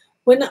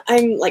 When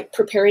I'm like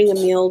preparing a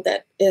meal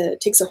that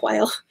takes a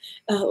while,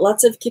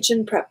 lots of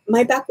kitchen prep,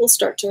 my back will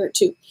start to hurt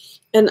too.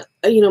 And,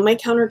 my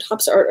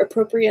countertops are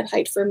appropriate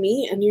height for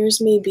me, and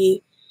yours may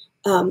be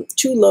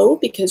too low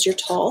because you're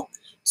tall.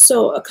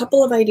 So a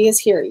couple of ideas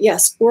here.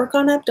 Yes, work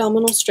on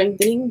abdominal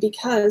strengthening,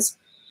 because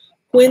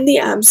when the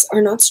abs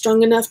are not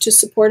strong enough to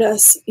support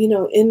us,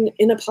 in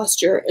a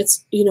posture,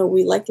 it's,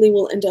 we likely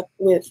will end up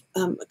with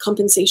a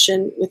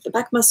compensation with the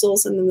back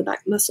muscles, and then the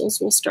back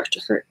muscles will start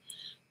to hurt.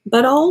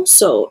 But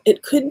also,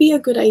 it could be a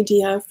good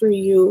idea for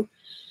you,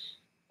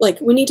 like,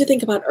 we need to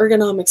think about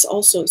ergonomics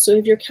also. So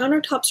if your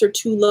countertops are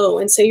too low,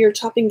 and say you're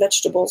chopping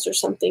vegetables or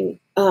something,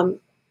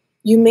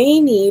 you may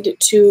need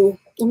to,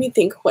 let me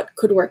think what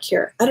could work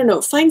here. I don't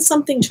know, find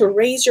something to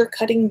raise your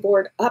cutting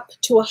board up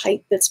to a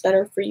height that's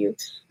better for you.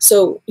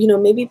 So,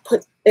 maybe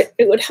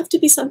it would have to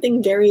be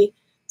something very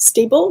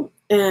stable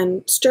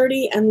and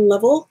sturdy and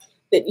level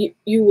that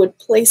you would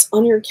place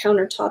on your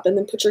countertop, and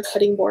then put your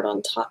cutting board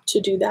on top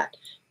to do that.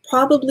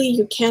 Probably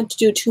you can't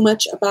do too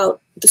much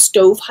about the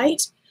stove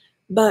height,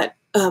 but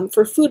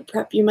for food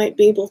prep, you might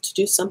be able to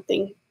do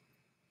something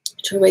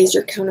to raise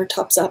your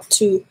countertops up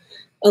to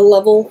a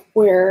level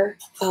where,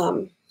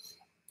 a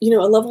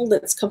level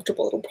that's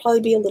comfortable. It'll probably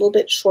be a little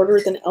bit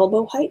shorter than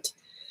elbow height.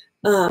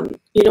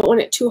 You don't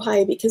want it too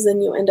high, because then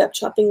you end up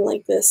chopping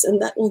like this,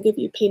 and that will give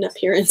you pain up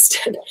here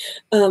instead.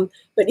 But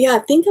yeah,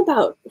 think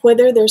about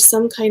whether there's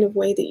some kind of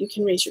way that you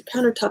can raise your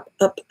countertop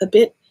up a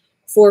bit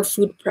for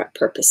food prep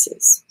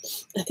purposes.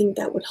 I think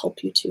that would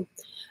help you too.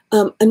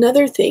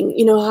 Another thing,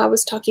 I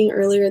was talking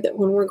earlier that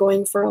when we're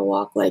going for a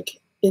walk,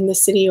 like in the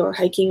city or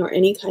hiking or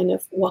any kind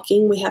of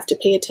walking, we have to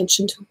pay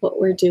attention to what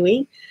we're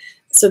doing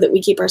so that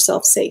we keep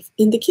ourselves safe.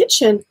 In the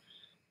kitchen,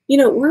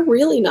 we're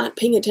really not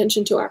paying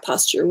attention to our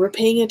posture. We're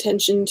paying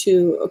attention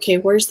to, okay,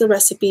 where's the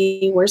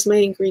recipe? Where's my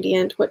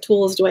ingredient? What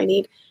tools do I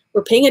need?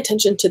 We're paying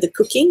attention to the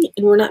cooking,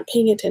 and we're not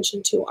paying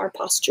attention to our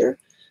posture.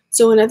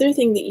 So another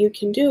thing that you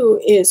can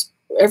do is,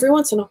 every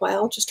once in a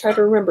while, just try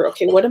to remember,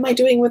 okay, what am I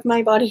doing with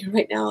my body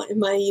right now?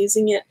 Am I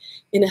using it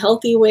in a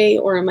healthy way,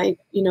 or am I,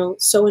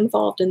 so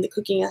involved in the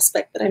cooking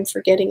aspect that I'm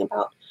forgetting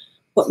about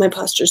what my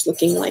posture is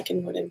looking like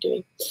and what I'm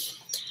doing?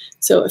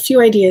 So a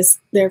few ideas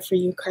there for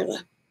you,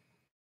 Carla.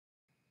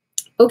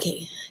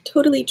 Okay,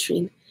 totally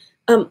Treen.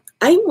 I'm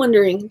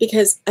wondering,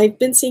 because I've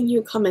been seeing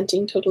you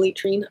commenting totally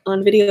Treen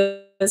on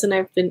videos,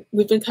 and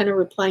we've been kind of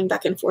replying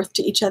back and forth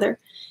to each other.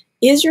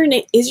 Is your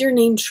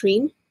name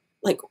Treen?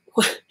 Like,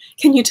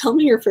 can you tell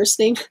me your first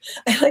name?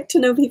 I like to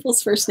know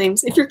people's first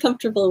names if you're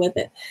comfortable with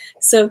it,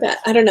 so that,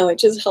 I don't know, it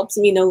just helps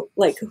me know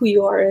like who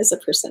you are as a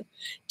person.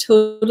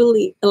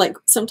 Totally, like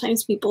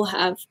sometimes people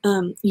have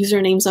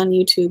usernames on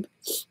YouTube,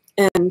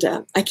 and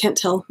I can't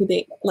tell who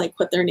they like,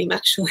 what their name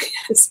actually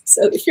is.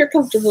 So if you're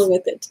comfortable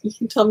with it, you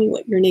can tell me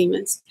what your name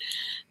is.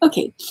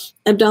 Okay,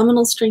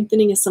 abdominal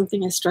strengthening is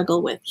something I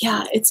struggle with.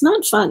 Yeah, it's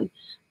not fun,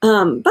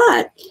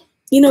 but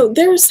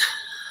there's,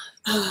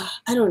 I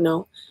don't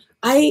know.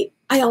 I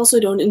also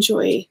don't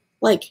enjoy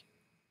like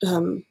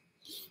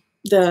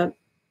the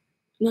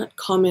not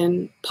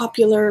common,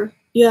 popular,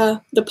 yeah,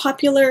 the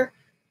popular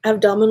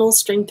abdominal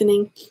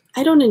strengthening.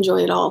 I don't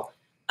enjoy it all.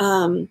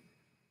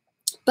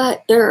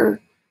 But there are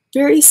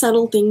very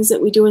subtle things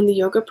that we do in the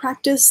yoga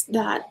practice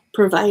that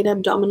provide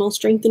abdominal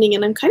strengthening,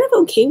 and I'm kind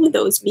of okay with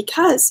those,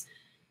 because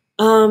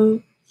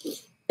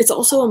it's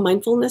also a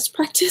mindfulness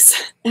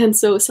practice, and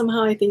so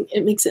somehow I think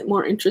it makes it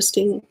more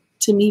interesting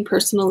to me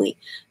personally.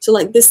 So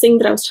like this thing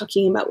that I was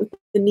talking about with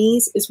the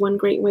knees is one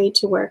great way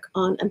to work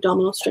on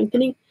abdominal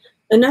strengthening.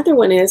 Another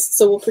one is,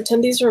 so we'll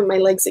pretend these are my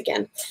legs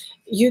again.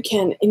 You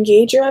can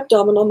engage your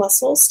abdominal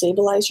muscles,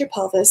 stabilize your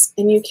pelvis,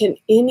 and you can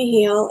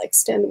inhale,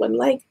 extend one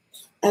leg,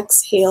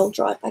 exhale,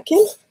 draw it back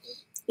in,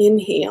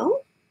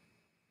 inhale,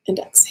 and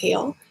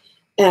exhale.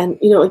 And,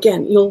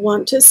 again, you'll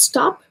want to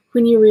stop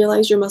when you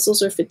realize your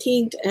muscles are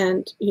fatigued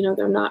and,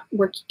 they're not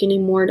working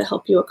anymore to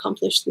help you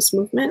accomplish this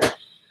movement.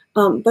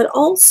 But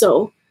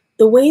also,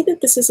 the way that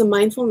this is a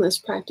mindfulness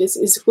practice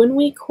is when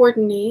we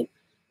coordinate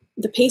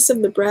the pace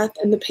of the breath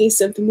and the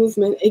pace of the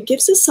movement, it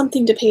gives us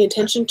something to pay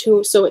attention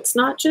to. So it's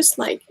not just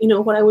like,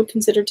 what I would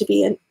consider to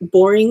be a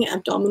boring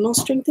abdominal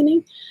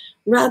strengthening.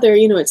 Rather,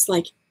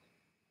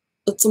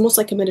 it's almost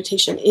like a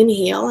meditation.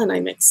 Inhale, and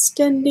I'm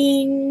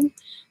extending,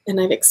 and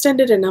I've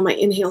extended, and now my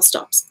inhale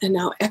stops. And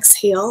now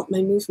exhale,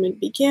 my movement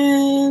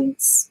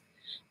begins,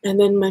 and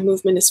then my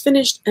movement is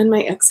finished, and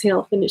my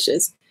exhale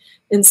finishes.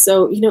 And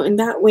so, in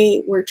that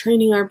way, we're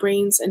training our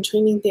brains and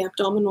training the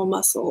abdominal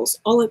muscles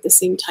all at the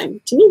same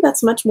time. To me,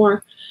 that's much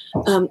more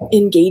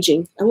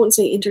engaging. I won't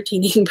say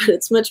entertaining, but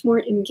it's much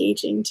more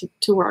engaging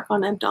to work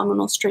on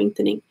abdominal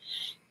strengthening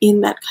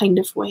in that kind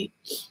of way.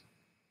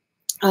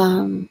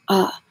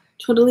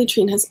 Totally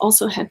Treen has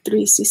also had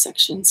 3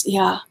 C-sections.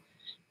 Yeah,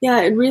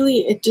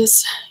 it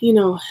just,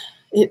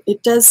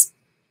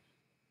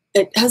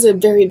 it has a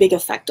very big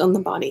effect on the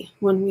body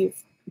when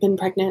we've been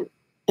pregnant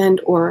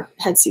and or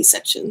had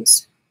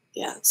C-sections.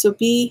 Yeah, so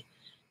be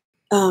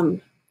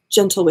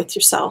gentle with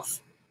yourself.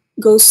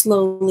 Go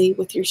slowly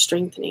with your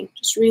strengthening.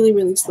 Just really,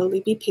 really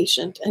slowly. Be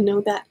patient and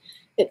know that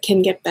it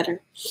can get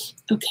better.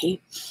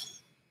 Okay.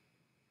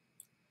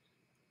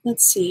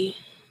 Let's see.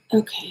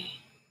 Okay.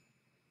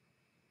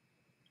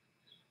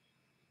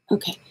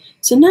 Okay.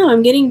 So now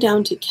I'm getting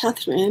down to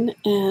Catherine,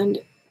 and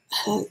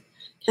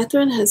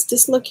Catherine has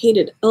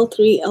dislocated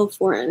L3,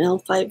 L4, and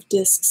L5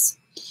 discs.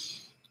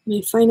 And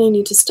I find I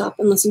need to stop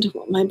and listen to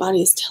what my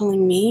body is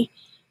telling me.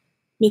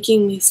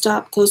 Making me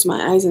stop, close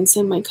my eyes, and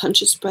send my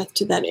conscious breath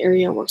to that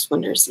area works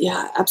wonders.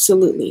 Yeah,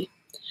 absolutely.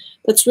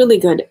 That's really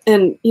good.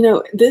 And,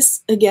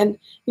 this, again,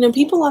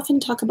 people often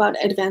talk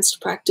about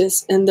advanced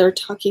practice, and they're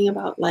talking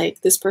about,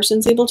 like, this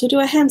person's able to do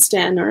a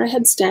handstand or a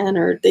headstand,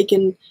 or they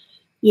can,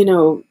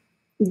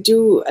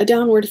 do a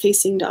downward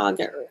facing dog,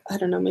 or I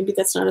don't know, maybe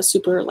that's not a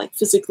super, like,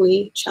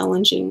 physically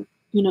challenging,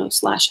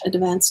 /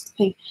 advanced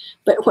thing.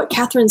 But what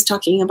Catherine's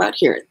talking about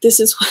here, this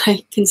is what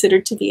I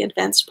consider to be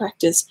advanced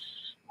practice.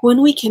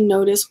 When we can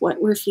notice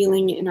what we're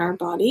feeling in our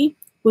body,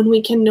 when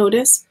we can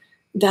notice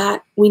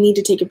that we need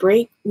to take a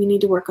break, we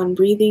need to work on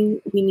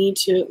breathing, we need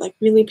to, like,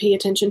 really pay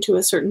attention to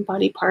a certain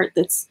body part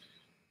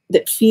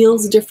that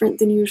feels different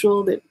than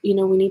usual, that, we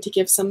need to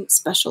give some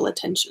special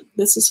attention.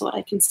 This is what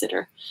I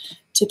consider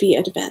to be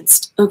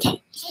advanced.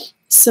 Okay,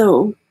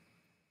 so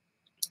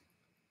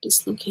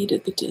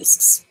dislocated the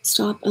discs.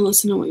 Stop and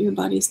listen to what your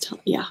body's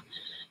telling. Yeah,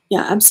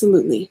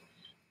 absolutely.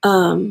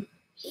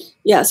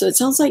 Yeah, so it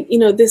sounds like,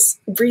 this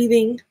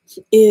breathing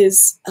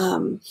is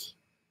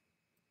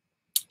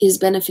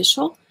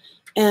beneficial.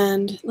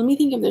 And let me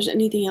think if there's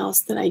anything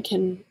else that I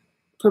can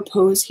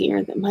propose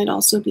here that might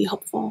also be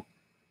helpful.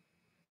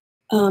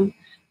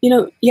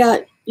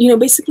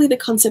 Basically the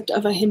concept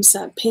of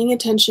ahimsa, paying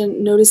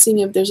attention, noticing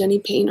if there's any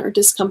pain or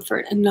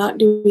discomfort, and not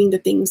doing the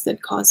things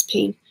that cause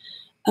pain.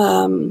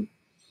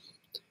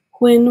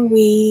 When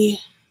we,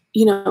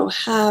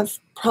 have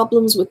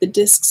problems with the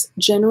discs,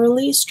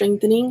 generally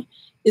strengthening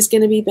is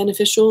going to be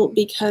beneficial,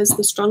 because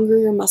the stronger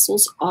your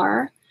muscles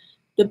are,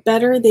 the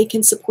better they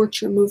can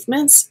support your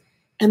movements,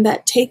 and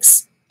that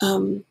takes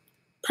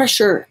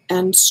pressure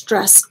and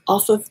stress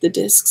off of the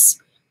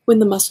discs when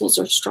the muscles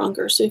are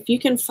stronger. So if you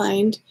can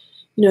find,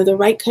 the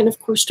right kind of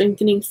core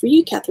strengthening for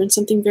you, Catherine,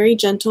 something very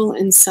gentle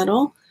and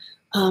subtle,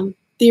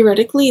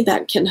 theoretically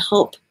that can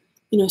help,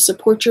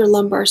 support your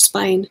lumbar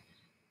spine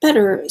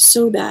better,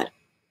 so that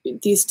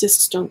these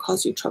discs don't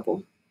cause you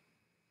trouble.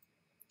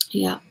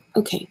 Yeah,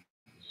 okay.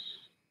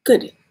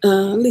 Good.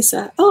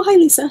 Lisa. Oh, hi,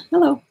 Lisa.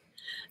 Hello.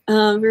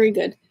 Very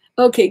good.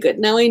 Okay, good.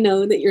 Now I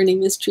know that your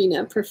name is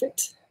Trina.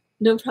 Perfect.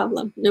 No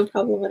problem. No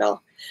problem at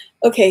all.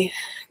 Okay,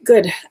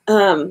 good.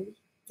 Now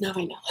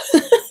I know.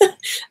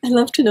 I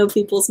love to know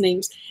people's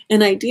names.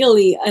 And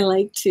ideally, I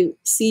like to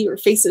see your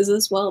faces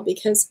as well,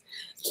 because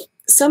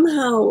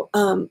somehow,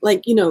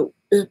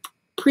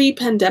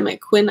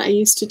 pre-pandemic, when I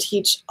used to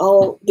teach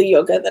all the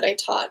yoga that I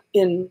taught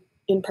in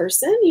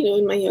person,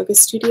 in my yoga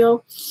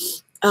studio,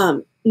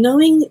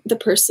 knowing the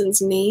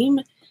person's name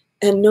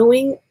and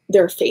knowing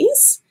their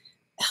face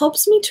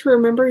helps me to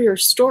remember your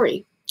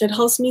story. It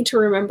helps me to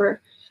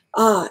remember,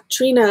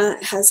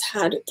 Trina has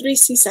had 3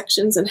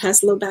 C-sections and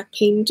has low back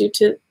pain due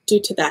to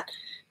that.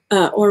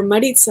 Or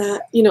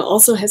Maritza,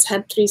 also has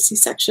had 3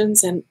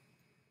 C-sections and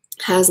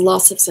has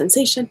loss of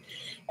sensation.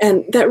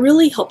 And that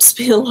really helps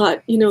me a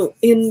lot,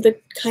 in the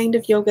kind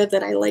of yoga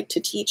that I like to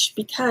teach,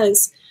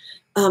 because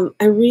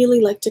I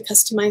really like to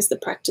customize the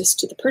practice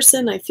to the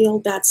person. I feel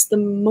that's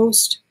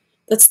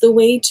the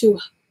way to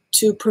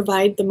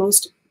provide the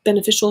most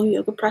beneficial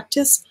yoga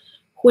practice,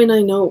 when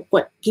I know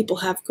what people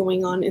have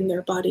going on in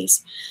their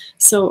bodies.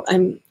 So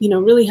I'm,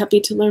 really happy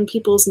to learn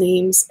people's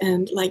names.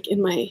 And like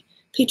in my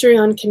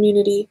Patreon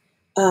community,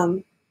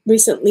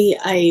 recently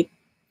I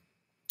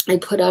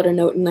put out a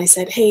note and I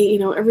said, hey,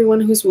 everyone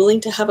who's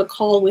willing to have a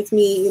call with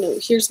me,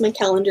 here's my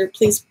calendar,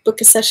 please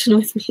book a session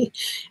with me.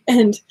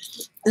 And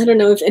I don't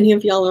know if any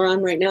of y'all are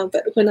on right now,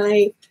 but when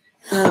I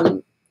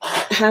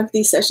have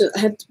these sessions,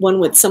 I had one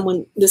with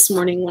someone this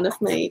morning, one of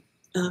my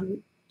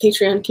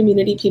Patreon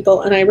community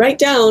people, and I write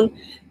down,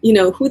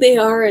 who they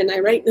are, and I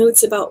write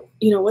notes about,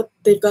 what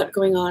they've got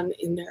going on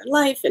in their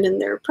life and in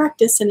their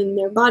practice and in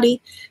their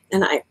body.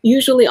 And I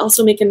usually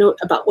also make a note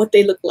about what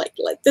they look like.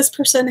 Like, this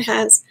person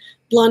has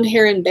blonde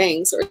hair and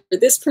bangs, or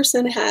this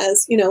person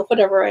has,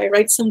 whatever. I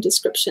write some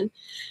description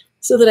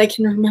so that I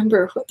can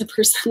remember what the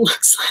person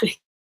looks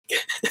like.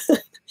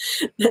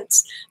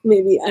 That's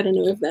maybe, I don't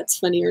know if that's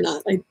funny or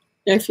not.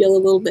 I feel a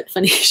little bit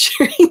funny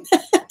sharing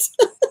that.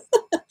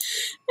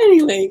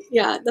 Anyway,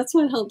 yeah, that's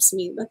what helps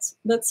me.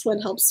 That's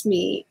what helps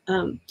me,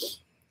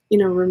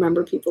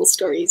 remember people's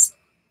stories.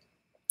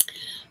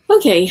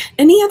 Okay,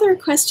 any other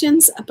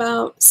questions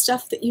about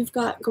stuff that you've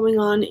got going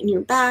on in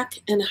your back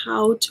and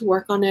how to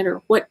work on it,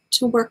 or what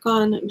to work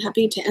on? I'm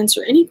happy to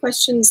answer any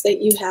questions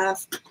that you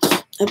have.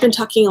 I've been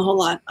talking a whole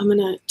lot. I'm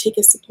gonna take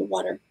a sip of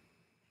water.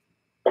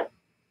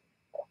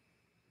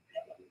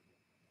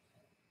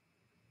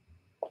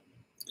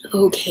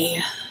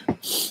 Okay,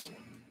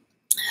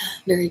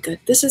 very good.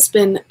 This has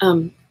been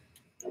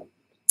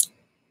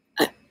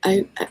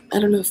I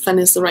don't know if fun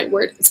is the right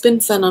word. It's been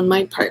fun on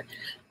my part.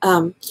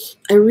 I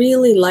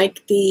really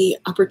like the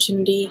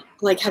opportunity,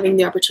 like having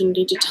the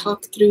opportunity to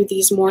talk through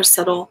these more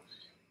subtle,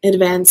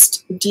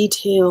 advanced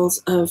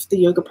details of the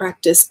yoga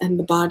practice and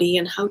the body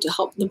and how to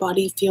help the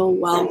body feel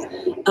well.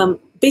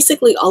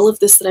 Basically, all of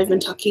this that I've been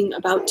talking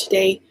about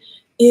today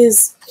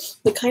is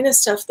the kind of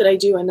stuff that I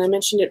do, and I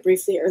mentioned it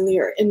briefly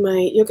earlier, in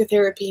my yoga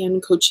therapy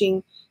and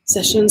coaching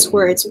sessions,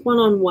 where it's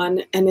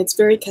one-on-one and it's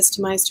very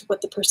customized to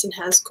what the person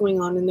has going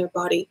on in their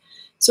body.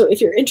 So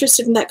if you're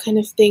interested in that kind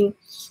of thing,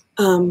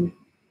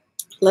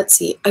 let's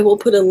see, I will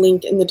put a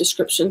link in the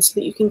description so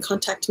that you can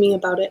contact me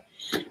about it.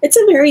 It's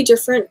a very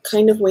different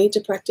kind of way to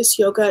practice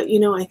yoga. You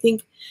know, I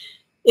think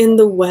in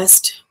the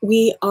West,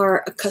 we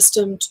are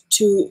accustomed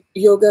to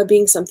yoga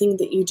being something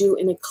that you do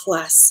in a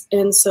class.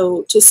 And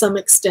so to some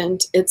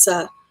extent, it's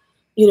a,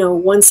 you know,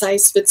 one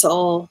size fits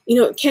all. You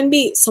know, it can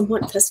be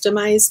somewhat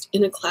customized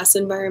in a class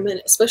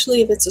environment,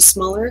 especially if it's a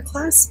smaller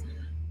class.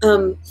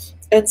 And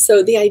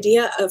so the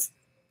idea of,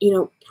 you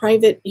know,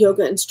 private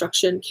yoga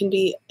instruction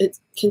it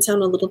can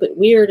sound a little bit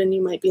weird, and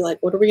you might be like,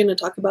 what are we going to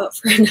talk about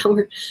for an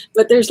hour?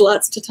 But there's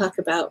lots to talk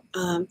about.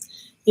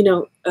 You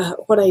know,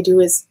 what I do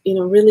is, you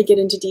know, really get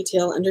into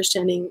detail,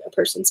 understanding a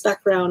person's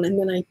background, and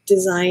then I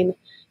design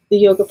the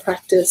yoga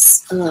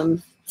practice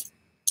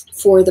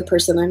for the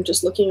person. I'm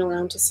just looking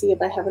around to see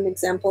if I have an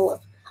example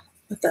of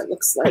what that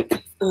looks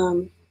like.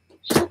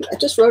 I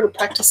just wrote a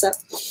practice up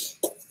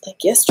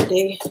like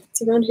yesterday.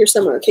 It's around here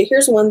somewhere. Okay,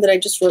 here's one that I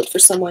just wrote for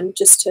someone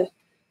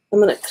I'm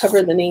going to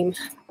cover the name,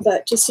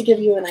 but just to give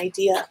you an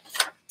idea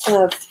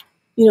of,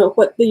 you know,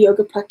 what the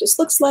yoga practice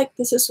looks like.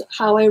 This is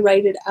how I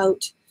write it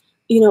out,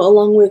 you know,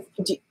 along with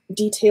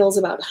details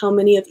about how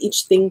many of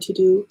each thing to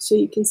do. So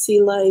you can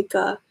see, like,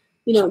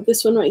 you know,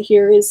 this one right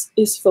here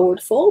is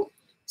forward fold.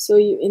 So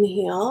you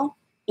inhale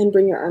and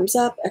bring your arms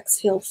up,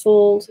 exhale,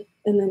 fold,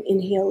 and then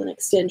inhale and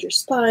extend your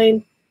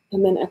spine,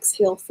 and then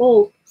exhale,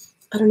 fold.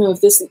 I don't know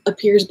if this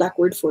appears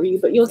backward for you,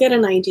 but you'll get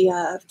an idea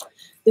of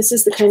this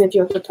is the kind of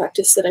yoga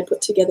practice that I put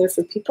together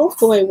for people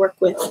who I work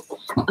with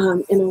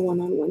in a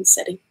one-on-one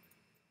setting.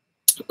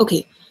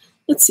 Okay,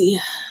 let's see.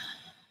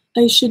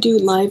 I should do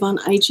live on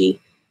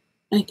IG.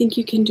 I think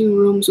you can do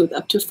rooms with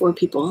up to 4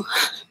 people.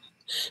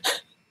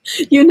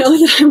 You know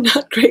that I'm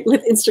not great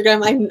with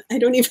Instagram. I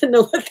don't even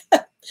know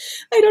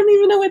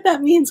what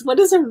that means. What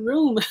is a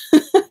room?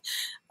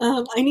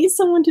 I need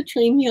someone to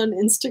train me on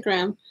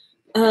Instagram.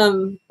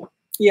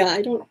 Yeah,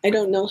 I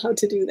don't know how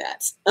to do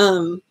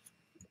that.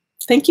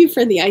 Thank you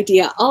for the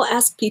idea. I'll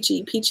ask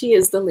Peachy. Peachy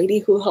is the lady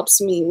who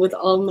helps me with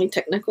all my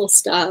technical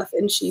stuff,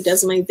 and she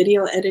does my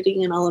video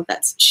editing and all of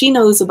that. She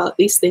knows about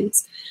these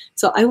things.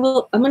 So I'm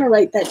going to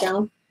write that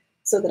down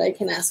so that I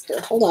can ask her.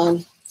 Hold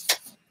on.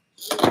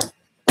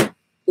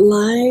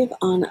 Live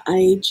on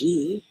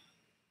IG.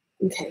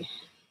 Okay.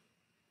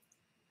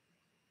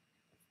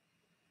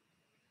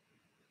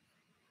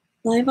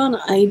 Live on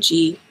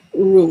IG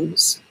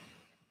rooms.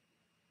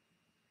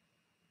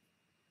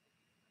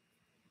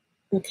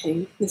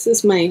 Okay, this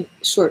is my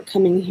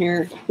shortcoming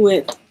here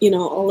with, you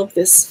know, all of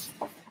this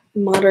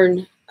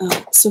modern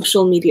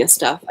social media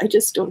stuff. I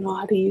just don't know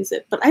how to use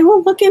it, but I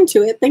will look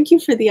into it. Thank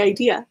you for the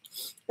idea.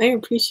 I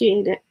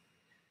appreciate it.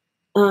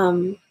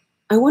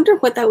 I wonder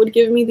what that would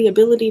give me the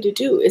ability to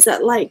do. Is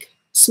that like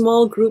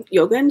small group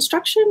yoga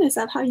instruction? Is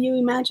that how you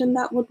imagine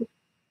that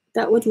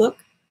would look?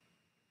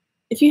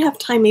 If you have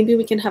time, maybe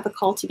we can have a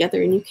call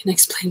together and you can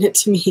explain it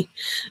to me.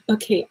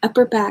 Okay,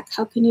 upper back,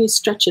 how can you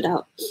stretch it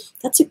out?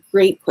 That's a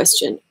great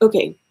question.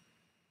 Okay.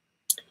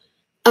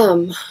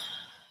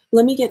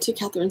 Let me get to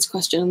Catherine's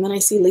question, and then I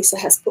see Lisa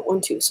has put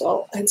one too, so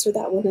I'll answer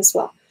that one as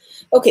well.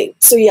 Okay,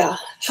 so yeah,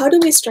 how do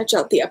we stretch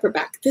out the upper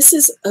back? This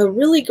is a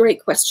really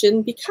great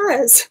question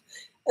because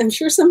I'm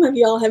sure some of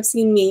y'all have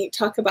seen me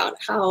talk about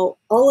how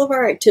all of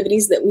our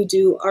activities that we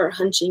do are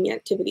hunching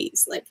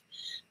activities, like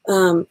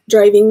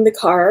driving the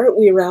car,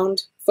 we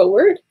round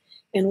forward,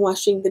 and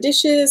washing the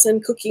dishes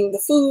and cooking the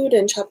food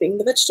and chopping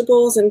the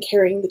vegetables and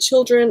carrying the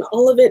children.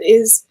 All of it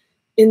is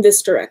in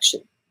this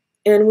direction.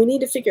 And we need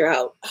to figure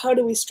out, how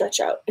do we stretch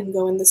out and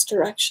go in this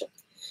direction?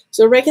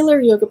 So regular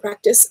yoga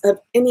practice of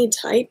any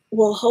type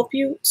will help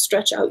you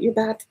stretch out your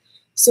back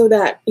so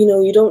that, you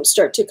know, you don't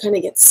start to kind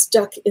of get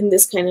stuck in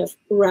this kind of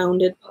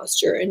rounded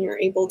posture, and you're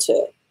able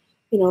to,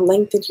 you know,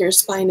 lengthen your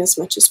spine as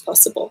much as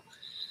possible.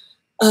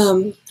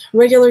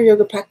 Regular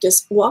yoga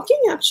practice,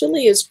 walking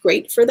actually is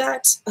great for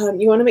that.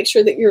 You want to make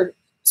sure that you're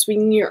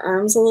swinging your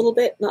arms a little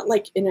bit, not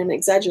like in an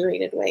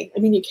exaggerated way. I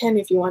mean, you can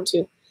if you want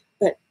to,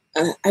 but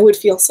I would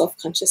feel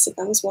self-conscious if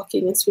I was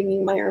walking and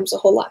swinging my arms a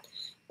whole lot.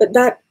 But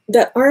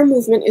that arm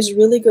movement is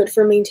really good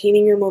for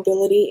maintaining your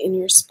mobility in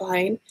your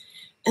spine.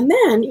 And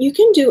then you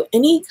can do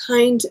any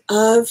kind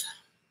of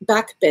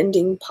back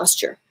bending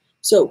posture.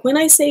 So when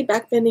I say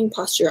back bending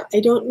posture, I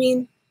don't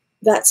mean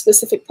that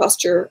specific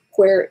posture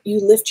where you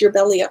lift your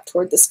belly up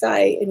toward the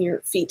sky and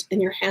your feet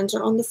and your hands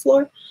are on the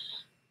floor.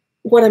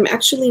 What I'm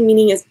actually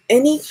meaning is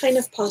any kind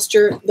of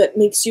posture that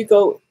makes you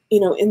go, you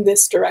know, in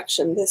this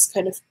direction, this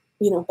kind of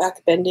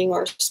back bending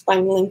or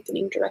spine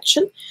lengthening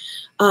direction.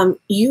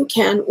 You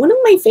can, one of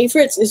my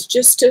favorites is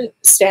just to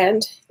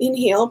stand,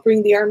 inhale,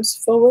 bring the arms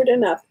forward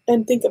and up,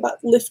 and think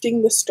about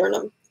lifting the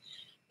sternum,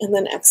 and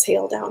then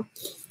exhale down.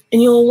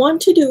 And you'll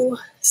want to do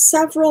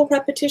several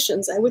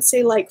repetitions. I would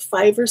say like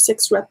 5 or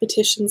 6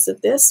 repetitions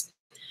of this.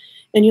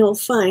 And you'll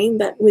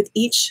find that with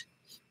each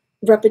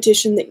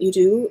repetition that you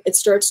do, it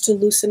starts to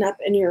loosen up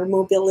and your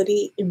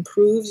mobility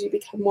improves. You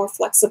become more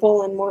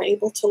flexible and more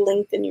able to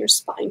lengthen your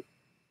spine.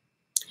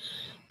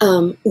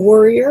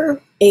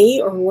 Warrior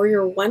A or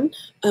Warrior 1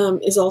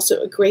 is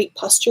also a great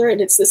posture,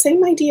 and it's the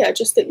same idea,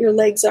 just that your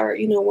legs are,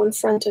 one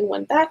front and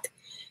one back.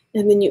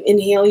 And then you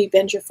inhale, you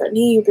bend your front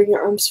knee, you bring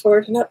your arms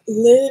forward and up,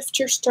 lift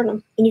your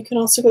sternum. And you can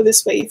also go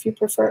this way if you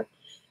prefer.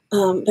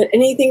 But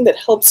anything that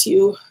helps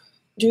you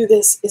do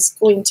this is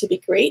going to be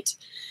great.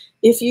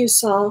 If you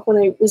saw when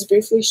I was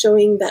briefly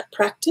showing that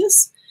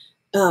practice,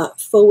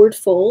 forward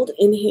fold,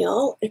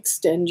 inhale,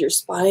 extend your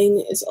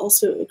spine is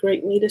also a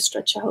great way to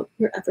stretch out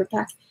your upper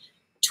back.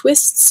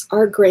 Twists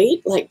are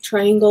great, like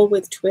triangle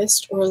with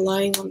twist, or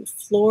lying on the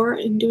floor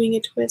and doing a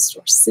twist,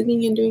 or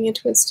sitting and doing a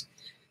twist.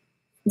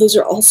 Those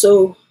are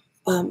also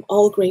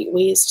all great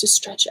ways to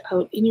stretch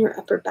out in your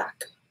upper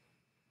back.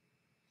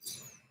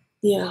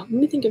 Yeah, let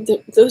me think of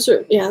those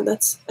are, yeah,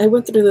 I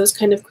went through those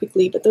kind of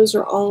quickly, but those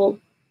are all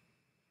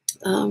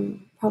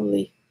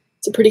probably,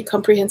 it's a pretty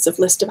comprehensive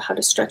list of how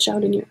to stretch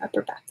out in your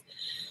upper back.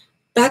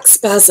 Back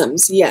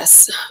spasms,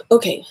 yes.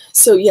 Okay,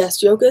 so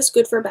yes, yoga is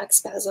good for back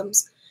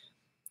spasms.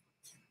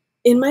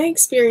 In my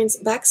experience,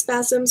 back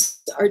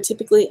spasms are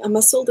typically a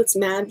muscle that's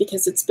mad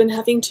because it's been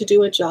having to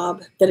do a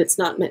job that it's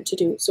not meant to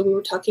do. So we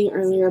were talking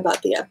earlier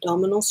about the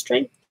abdominal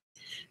strength.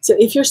 So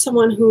if you're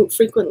someone who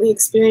frequently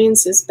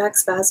experiences back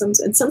spasms,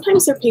 and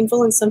sometimes they're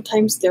painful and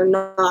sometimes they're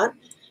not,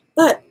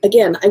 but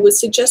again, I would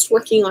suggest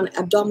working on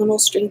abdominal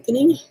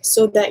strengthening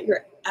so that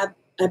your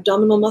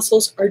abdominal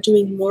muscles are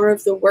doing more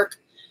of the work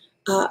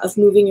of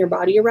moving your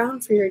body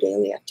around for your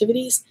daily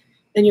activities,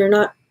 and you're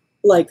not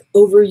like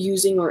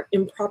overusing or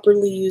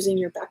improperly using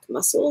your back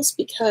muscles,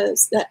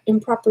 because that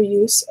improper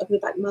use of the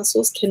back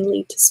muscles can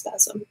lead to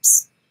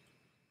spasms.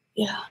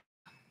 Yeah.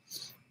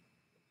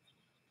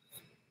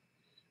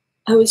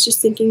 I was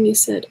just thinking you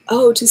said,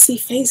 oh, to see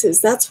faces,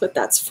 that's what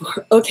that's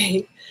for.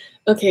 Okay,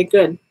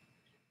 good.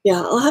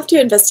 Yeah, I'll have to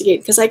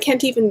investigate because I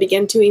can't even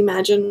begin to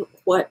imagine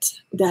what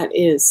that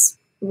is.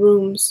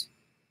 Rooms.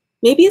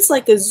 Maybe it's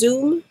like a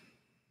Zoom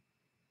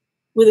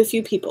with a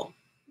few people.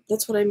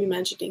 That's what I'm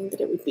imagining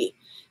that it would be.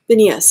 Then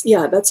yes,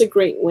 yeah, that's a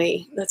great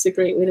way. That's a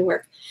great way to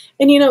work.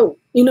 And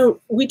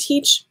we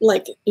teach,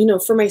 like,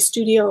 for my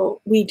studio,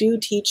 we do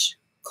teach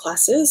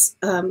classes,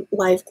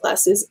 live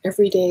classes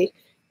every day.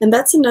 And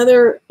that's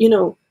another,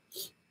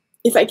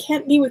 if I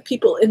can't be with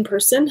people in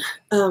person,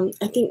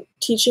 I think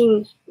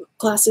teaching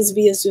classes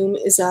via Zoom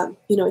is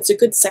it's a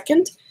good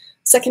second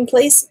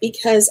place,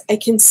 because I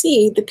can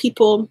see the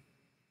people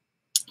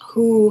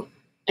who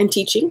I'm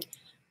teaching,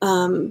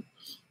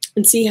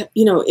 and see,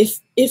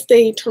 if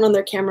they turn on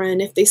their camera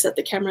and if they set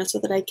the camera so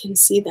that I can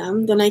see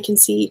them, then I can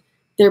see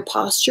their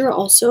posture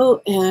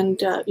also,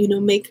 and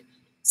make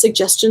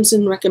suggestions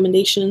and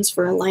recommendations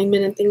for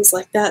alignment and things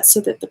like that, so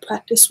that the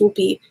practice will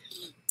be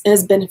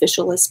as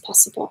beneficial as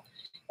possible.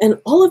 And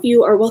all of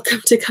you are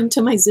welcome to come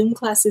to my Zoom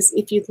classes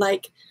if you'd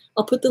like.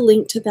 I'll put the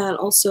link to that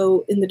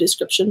also in the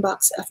description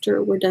box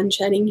after we're done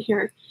chatting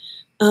here.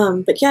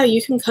 But yeah,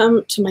 you can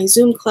come to my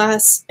Zoom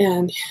class,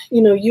 and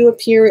you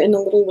appear in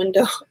a little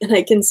window and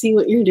I can see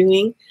what you're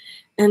doing.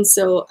 And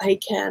so I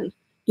can,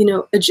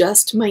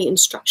 adjust my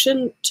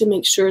instruction to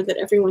make sure that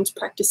everyone's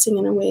practicing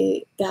in a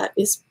way that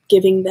is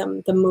giving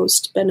them the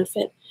most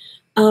benefit.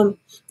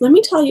 Let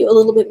me tell you a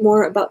little bit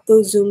more about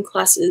those Zoom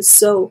classes.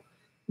 So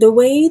the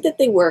way that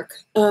they work,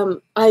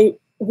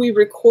 we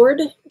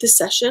record the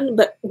session,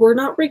 but we're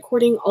not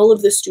recording all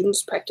of the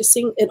students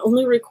practicing. It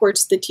only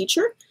records the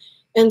teacher.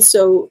 And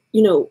so,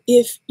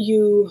 if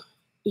you,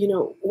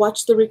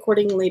 watch the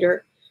recording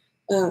later,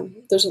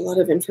 there's a lot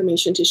of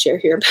information to share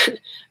here, but,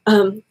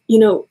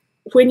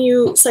 when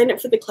you sign up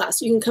for the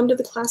class, you can come to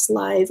the class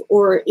live,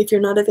 or if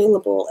you're not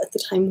available at the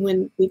time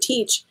when we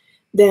teach,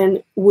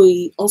 then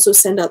we also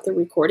send out the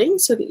recording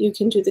so that you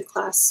can do the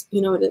class,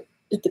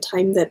 at the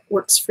time that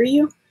works for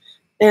you.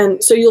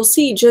 And so you'll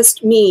see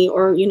just me,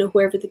 or,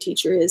 whoever the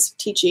teacher is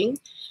teaching,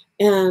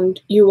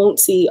 and you won't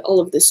see all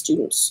of the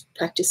students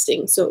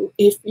practicing. So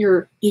if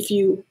you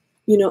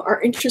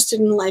are interested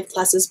in live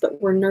classes,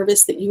 but were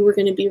nervous that you were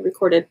going to be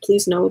recorded,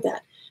 please know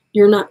that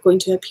you're not going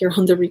to appear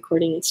on the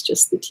recording. It's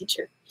just the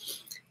teacher.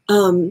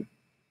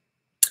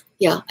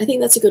 Yeah, I think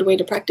that's a good way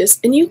to practice.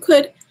 And you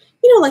could,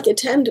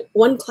 attend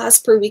one class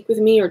per week with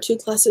me, or 2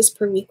 classes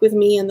per week with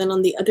me. And then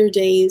on the other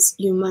days,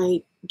 you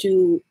might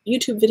do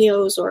YouTube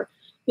videos, or,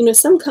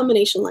 some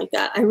combination like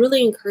that. I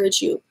really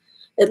encourage you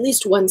at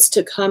least once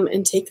to come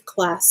and take a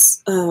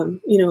class, a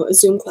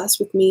Zoom class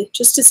with me,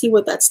 just to see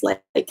what that's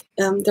like.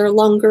 They're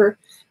longer.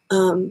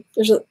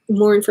 There's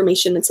more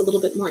information. It's a little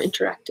bit more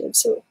interactive.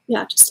 So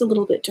yeah, just a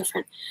little bit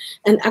different.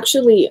 And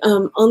actually,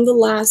 on the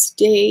last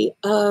day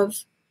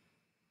of,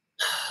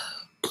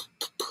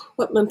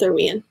 what month are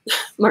we in?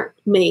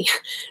 May.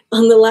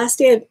 On the last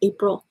day of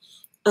April,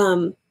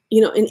 in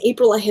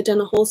April, I had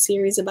done a whole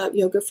series about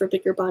yoga for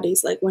bigger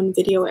bodies, like one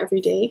video every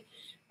day.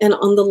 And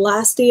on the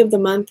last day of the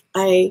month,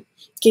 I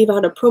gave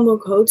out a promo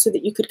code so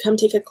that you could come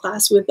take a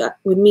class with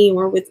me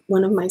or with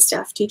one of my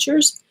staff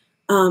teachers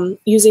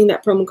using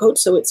that promo code.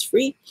 So it's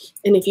free.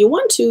 And if you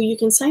want to, you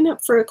can sign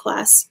up for a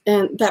class.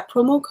 And that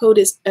promo code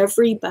is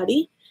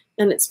everybody.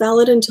 And it's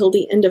valid until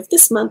the end of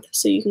this month.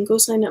 So you can go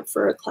sign up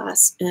for a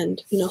class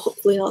and,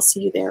 hopefully I'll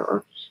see you there.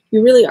 Or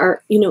you really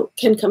are,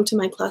 can come to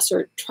my class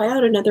or try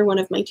out another one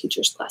of my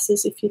teacher's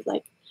classes if you'd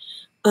like.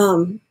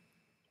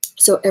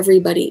 So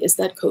everybody is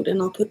that code.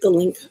 And I'll put the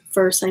link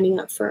for signing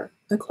up for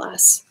a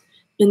class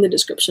in the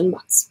description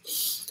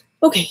box.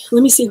 Okay,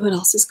 let me see what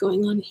else is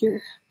going on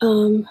here.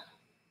 Oh,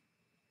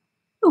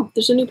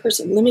 there's a new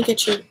person. Let me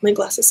get my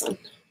glasses on.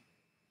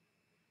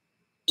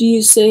 Do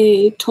you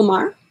say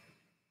Tomar?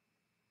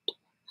 I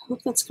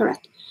hope that's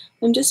correct.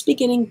 I'm just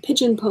beginning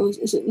pigeon pose.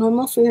 Is it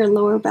normal for your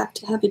lower back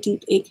to have a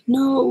deep ache?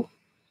 No,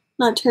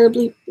 not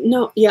terribly.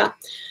 No, yeah.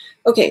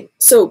 Okay,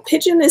 so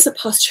pigeon is a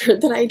posture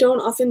that I don't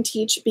often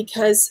teach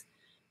because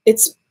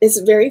it's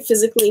very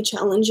physically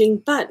challenging,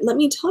 but let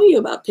me tell you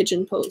about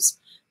pigeon pose.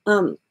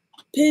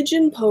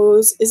 Pigeon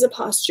pose is a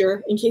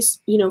posture, in case,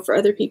 for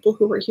other people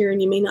who are here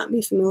and you may not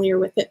be familiar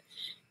with it.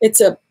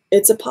 It's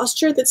a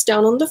posture that's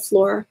down on the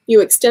floor. You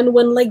extend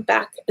one leg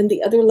back and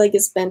the other leg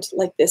is bent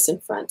like this in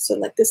front. So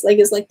like this leg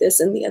is like this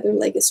and the other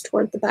leg is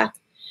toward the back.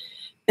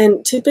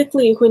 And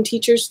typically when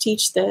teachers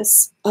teach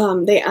this,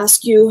 they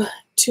ask you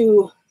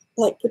to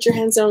put your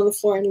hands down on the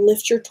floor and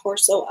lift your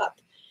torso up.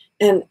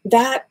 And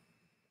that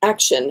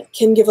action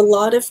can give a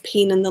lot of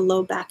pain in the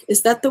low back.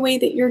 Is that the way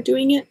that you're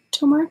doing it,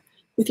 Tomar?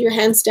 With your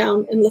hands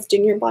down and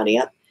lifting your body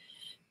up?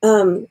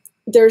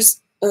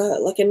 There's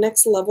a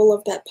next level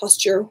of that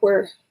posture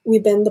where we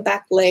bend the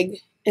back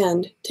leg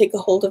and take a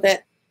hold of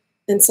it.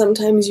 And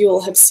sometimes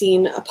you'll have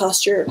seen a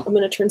posture. I'm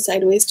going to turn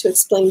sideways to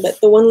explain, but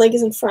the one leg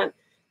is in front,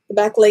 the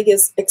back leg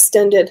is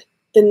extended,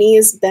 the knee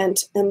is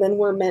bent, and then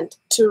we're meant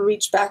to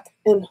reach back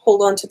and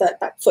hold on to that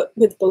back foot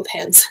with both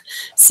hands.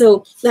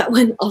 So that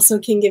one also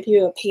can give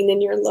you a pain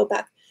in your low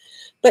back.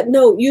 But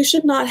no, you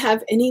should not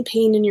have any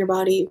pain in your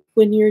body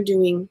when you're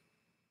doing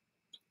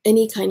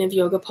any kind of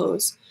yoga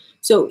pose.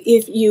 So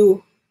if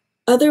you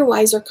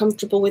otherwise are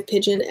comfortable with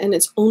pigeon and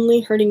it's only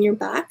hurting your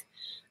back,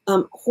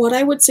 what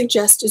I would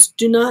suggest is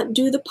do not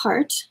do the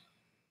part.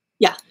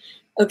 Yeah,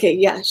 okay,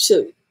 yeah,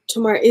 so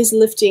Tamar is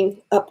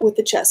lifting up with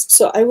the chest.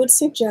 So I would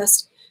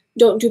suggest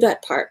don't do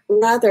that part.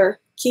 Rather,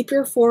 keep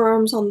your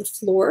forearms on the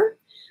floor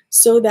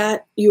so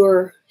that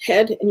your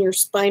head and your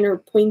spine are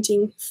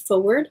pointing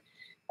forward.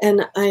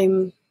 And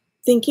I'm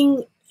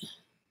thinking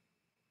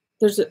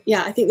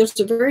I think there's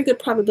a very good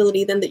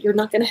probability then that you're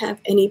not going to have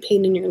any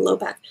pain in your low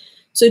back.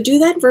 So do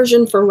that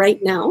version for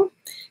right now.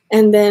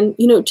 And then,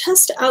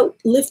 test out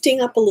lifting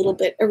up a little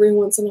bit every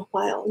once in a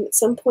while. And at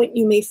some point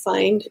you may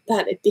find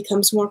that it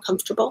becomes more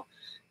comfortable.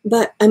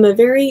 But I'm a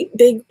very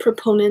big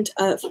proponent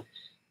of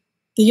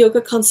the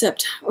yoga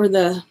concept, or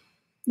the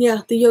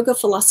yoga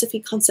philosophy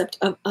concept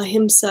of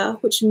ahimsa,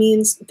 which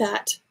means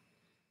that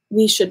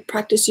we should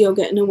practice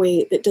yoga in a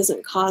way that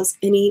doesn't cause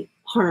any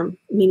harm,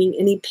 meaning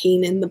any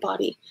pain in the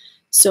body.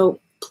 So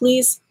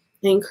please,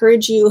 I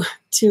encourage you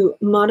to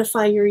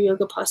modify your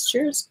yoga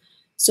postures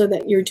so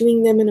that you're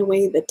doing them in a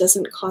way that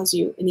doesn't cause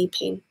you any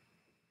pain.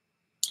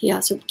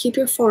 Yeah, so keep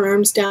your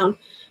forearms down.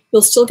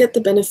 You'll still get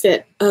the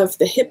benefit of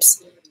the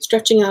hips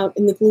stretching out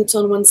and the glutes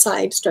on one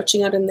side,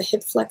 stretching out in the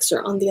hip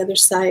flexor on the other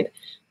side,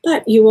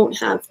 but you won't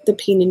have the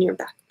pain in your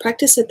back.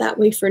 Practice it that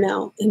way for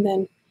now, and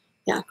then,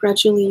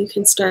 gradually you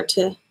can start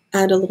to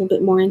add a little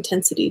bit more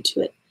intensity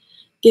to it.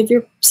 Give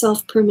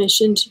yourself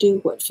permission to do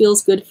what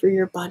feels good for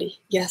your body.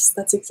 Yes,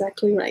 that's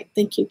exactly right.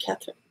 Thank you,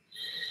 Catherine.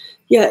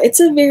 Yeah, it's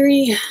a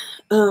very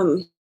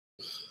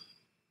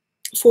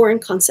foreign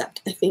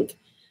concept, I think,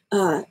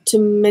 to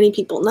many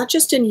people, not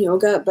just in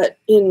yoga, but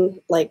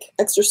in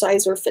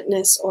exercise or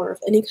fitness or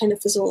any kind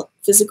of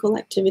physical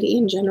activity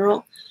in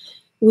general.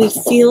 We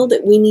feel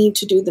that we need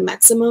to do the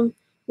maximum.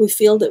 We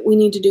feel that we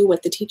need to do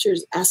what the teacher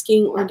is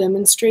asking or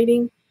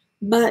demonstrating,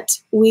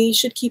 but we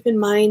should keep in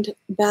mind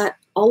that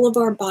all of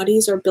our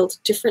bodies are built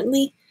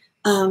differently.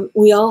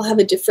 We all have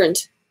a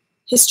different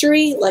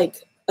history,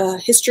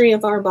 history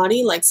of our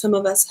body. Like some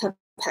of us have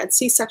had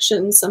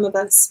C-sections, some of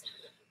us,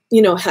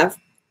 have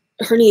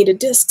herniated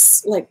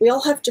discs. We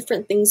all have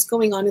different things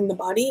going on in the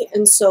body.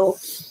 And so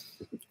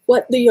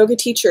what the yoga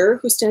teacher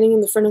who's standing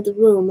in the front of the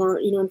room or,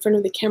 in front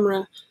of the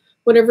camera,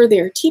 whatever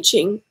they're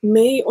teaching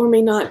may or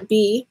may not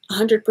be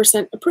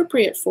 100%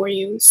 appropriate for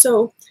you.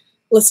 So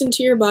listen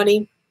to your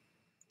body.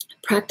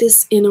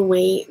 Practice in a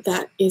way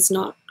that is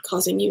not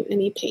causing you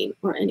any pain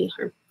or any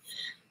harm.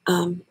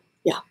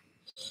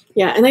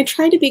 And I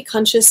try to be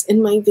conscious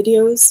in my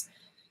videos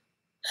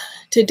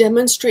to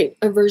demonstrate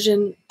a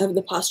version of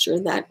the posture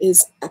that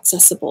is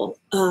accessible.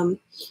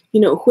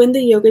 When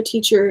the yoga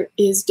teacher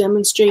is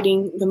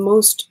demonstrating the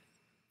most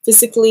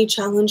physically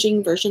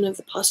challenging version of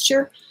the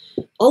posture,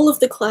 all of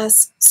the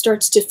class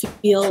starts to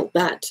feel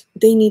that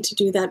they need to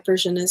do that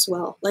version as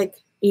well. Like,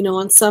 you know,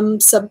 on some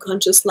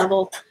subconscious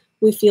level,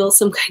 we feel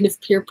some kind of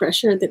peer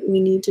pressure that we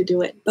need to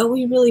do it, but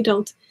we really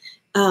don't.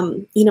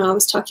 You know, I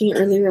was talking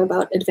earlier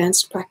about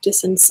advanced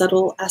practice and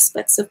subtle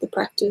aspects of the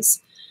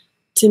practice.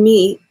 To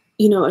me,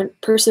 you know, a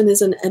person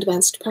is an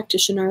advanced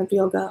practitioner of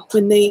yoga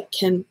when they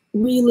can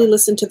really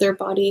listen to their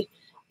body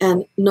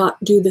and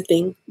not do the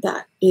thing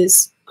that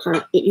is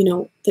harm, you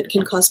know, that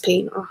can cause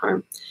pain or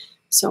harm.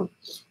 So,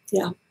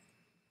 yeah,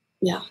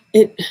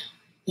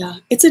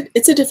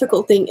 it's a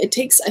difficult thing. It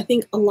takes, I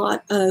think, a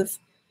lot of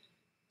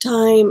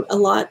time, a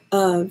lot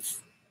of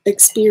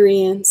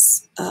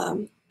experience,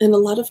 and a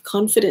lot of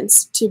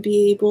confidence to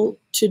be able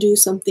to do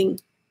something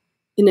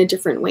in a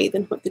different way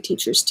than what the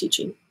teacher's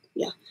teaching.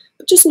 Yeah,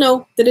 but just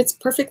know that it's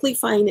perfectly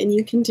fine and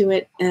you can do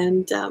it.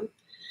 And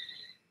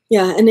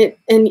yeah,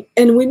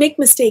 and we make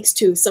mistakes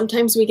too.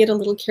 Sometimes we get a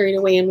little carried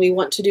away and we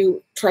want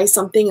to try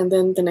something, and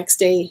then the next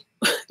day,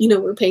 you know,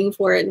 we're paying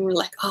for it and we're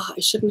like, oh, I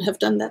shouldn't have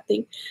done that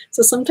thing.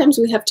 So sometimes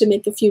we have to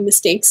make a few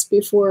mistakes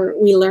before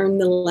we learn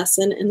the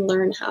lesson and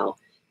learn how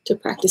to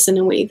practice in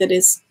a way that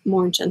is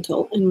more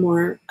gentle and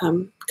more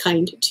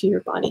kind to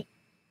your body.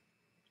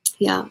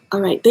 Yeah,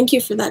 all right. Thank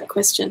you for that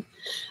question.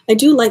 I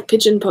do like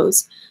pigeon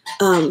pose.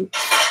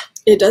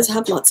 It does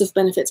have lots of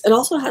benefits. It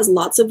also has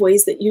lots of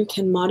ways that you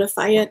can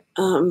modify it.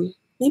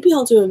 Maybe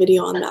I'll do a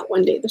video on that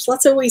one day. There's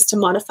lots of ways to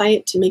modify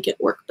it to make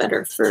it work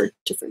better for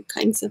different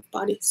kinds of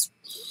bodies.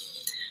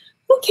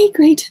 Okay,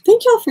 great.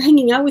 Thank you all for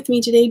hanging out with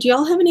me today. Do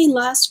y'all have any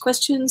last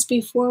questions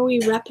before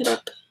we wrap it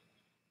up?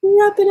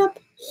 Wrap it up.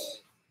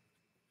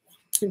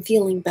 I'm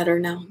feeling better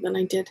now than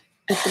I did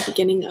at the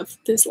beginning of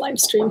this live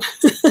stream.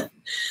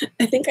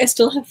 I think I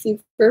still have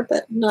fever,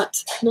 but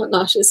not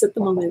nauseous at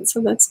the moment,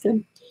 so that's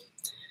good.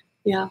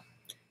 Yeah.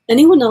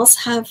 Anyone else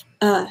have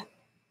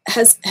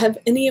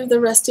any of the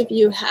rest of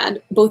you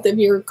had both of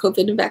your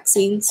COVID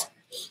vaccines?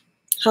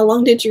 How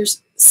long did your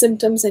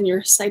symptoms and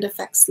your side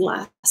effects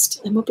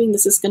last? I'm hoping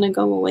this is going to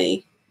go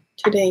away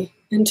today,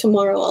 and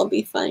tomorrow I'll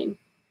be fine.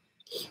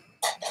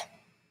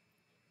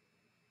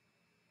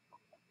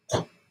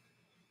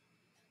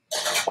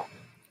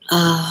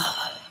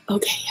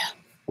 Okay.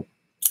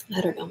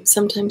 I don't know.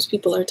 Sometimes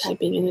people are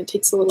typing and it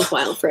takes a little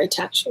while for it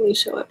to actually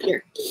show up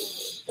here.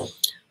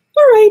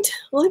 All right.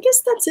 Well, I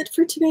guess that's it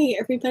for today,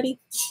 everybody.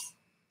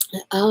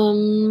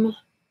 Let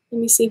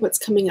me see what's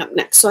coming up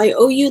next. So I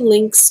owe you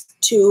links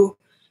to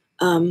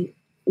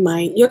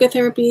my yoga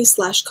therapy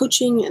 /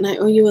 coaching, and I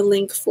owe you a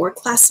link for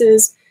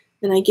classes.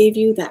 And I gave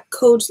you that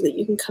code so that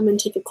you can come and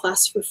take a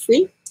class for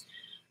free.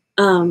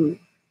 Yeah,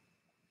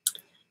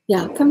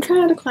 come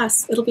try out a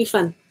class. It'll be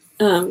fun.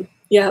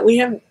 Yeah,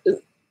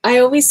 I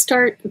always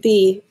start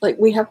we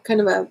have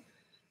kind of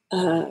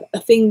a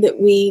thing that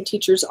we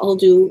teachers all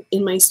do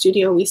in my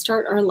studio. We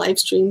start our our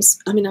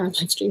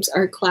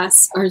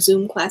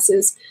Zoom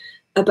classes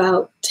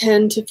about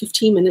 10 to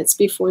 15 minutes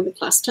before the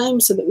class time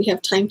so that we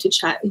have time to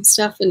chat and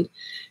stuff. And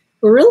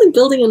we're really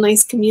building a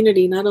nice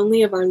community, not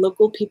only of our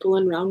local people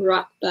in Round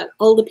Rock, but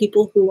all the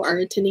people who are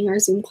attending our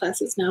Zoom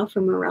classes now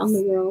from around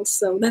the world.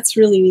 So that's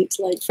really neat.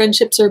 Like,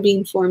 friendships are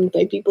being formed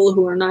by people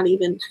who are not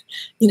even,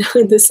 you know,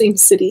 in the same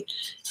city.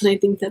 And I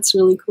think that's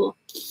really cool.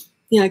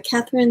 Yeah,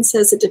 Catherine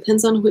says it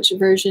depends on which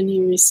version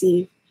you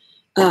receive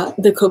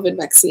the COVID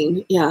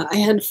vaccine. Yeah, I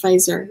had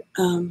Pfizer.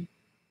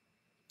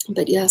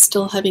 But yeah,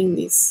 still having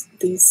these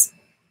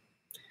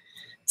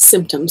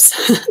symptoms.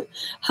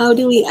 How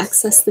do we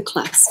access the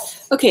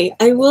class? Okay,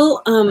 I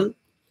will, I'm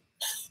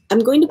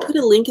going to put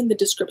a link in the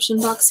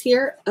description box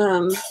here.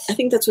 I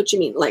think that's what you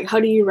mean. Like, how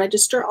do you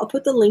register? I'll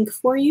put the link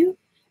for you.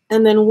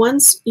 And then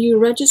once you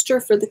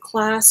register for the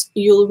class,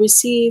 you'll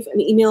receive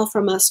an email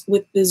from us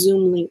with the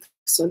Zoom link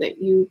so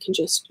that you can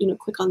just, you know,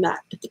 click on that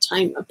at the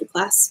time of the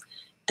class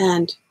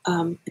and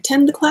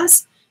attend the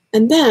class.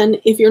 And then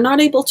if you're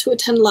not able to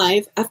attend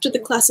live, after the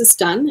class is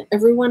done,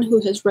 everyone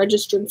who has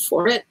registered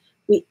for it,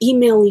 we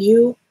email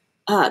you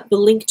the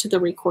link to the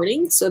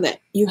recording so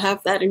that you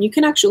have that, and you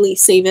can actually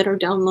save it or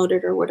download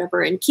it or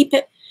whatever and keep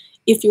it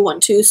if you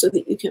want to so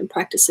that you can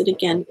practice it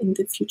again in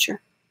the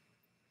future.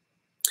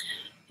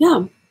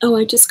 Yeah. Oh,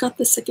 I just got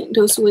the second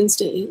dose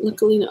Wednesday.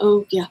 Luckily,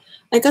 oh yeah,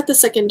 I got the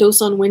second dose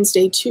on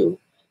Wednesday too.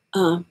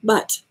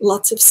 But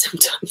lots of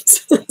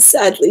symptoms,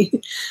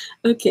 sadly.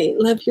 Okay,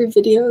 love your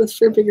videos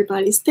for bigger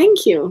bodies.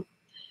 Thank you.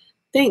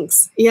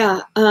 Thanks.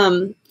 Yeah.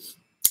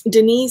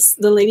 Denise,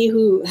 the lady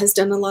who has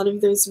done a lot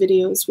of those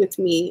videos with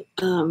me,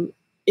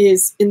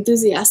 is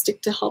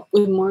enthusiastic to help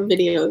with more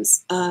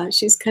videos.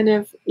 She's kind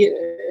of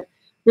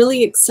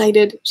really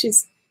excited.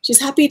 She's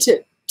happy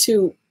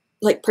to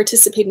like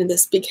participate in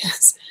this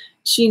because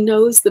she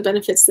knows the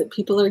benefits that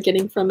people are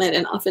getting from it.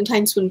 And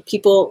oftentimes when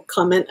people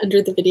comment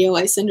under the video,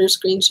 I send her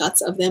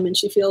screenshots of them, and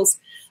she feels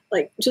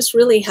like just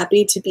really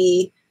happy to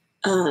be,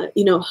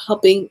 you know,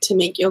 helping to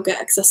make yoga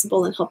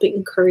accessible and helping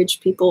encourage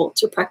people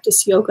to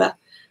practice yoga.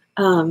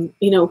 You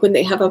know, when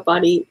they have a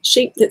body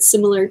shape that's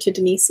similar to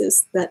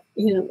Denise's, that,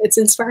 you know, it's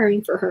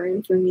inspiring for her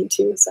and for me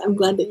too. So I'm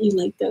glad that you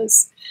like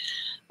those.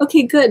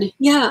 Okay, good.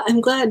 Yeah, I'm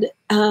glad,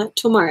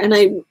 Tomar. And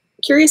I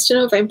curious to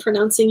know if I'm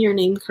pronouncing your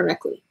name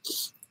correctly.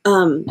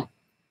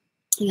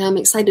 Yeah, I'm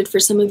excited for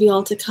some of you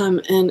all to come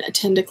and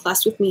attend a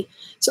class with me.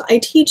 So I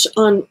teach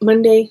on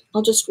Monday.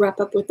 I'll just wrap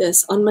up with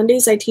this. On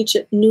Mondays, I teach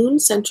at noon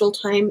Central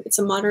Time. It's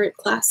a moderate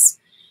class.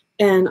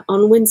 And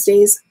on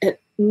Wednesdays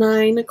at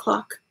 9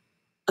 o'clock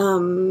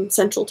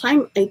Central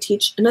Time, I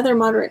teach another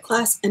moderate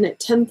class. And at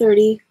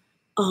 10:30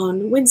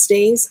 on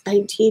Wednesdays,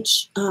 I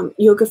teach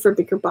yoga for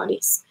bigger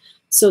bodies.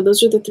 So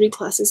those are the 3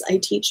 classes I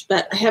teach.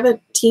 But I have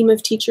a team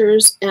of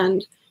teachers,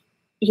 and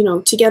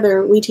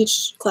together we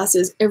teach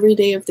classes every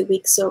day of the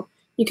week. So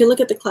you can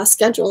look at the class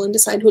schedule and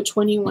decide which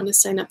one you want to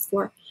sign up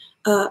for.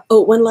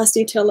 One last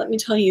detail, let me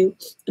tell you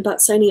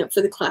about signing up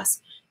for the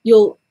class.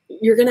 You're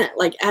going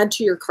to add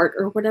to your cart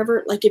or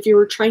whatever. Like if you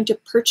were trying to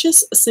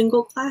purchase a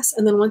single class,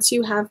 and then once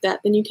you have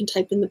that, then you can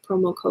type in the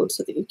promo code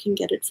so that you can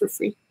get it for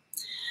free.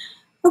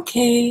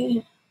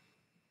 Okay.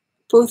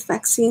 Both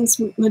vaccines,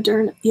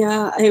 Moderna.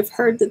 Yeah, I've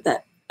heard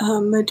that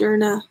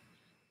Moderna,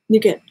 you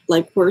get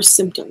worse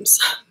symptoms.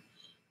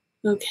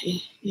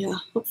 Okay, yeah,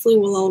 hopefully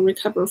we'll all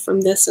recover from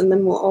this, and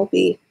then we'll all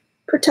be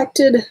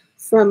protected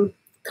from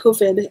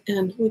COVID,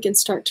 and we can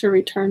start to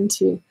return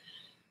to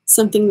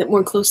something that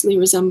more closely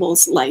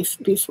resembles life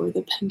before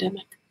the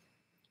pandemic.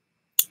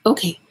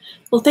 Okay,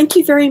 well, thank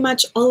you very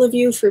much, all of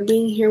you, for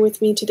being here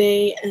with me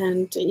today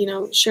and,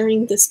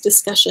 sharing this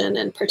discussion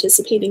and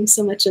participating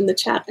so much in the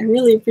chat. I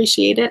really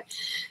appreciate it,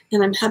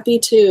 and I'm happy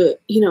to,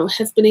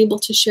 have been able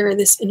to share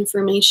this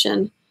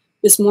information,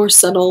 this more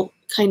subtle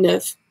kind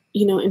of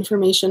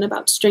information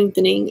about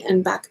strengthening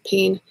and back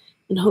pain,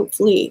 and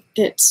hopefully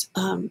it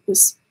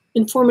was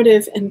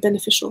informative and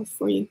beneficial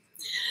for you.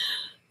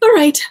 All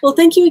right, well,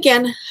 thank you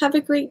again. Have a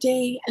great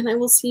day, and I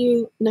will see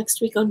you next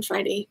week on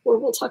Friday, where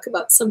we'll talk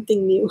about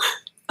something new.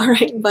 All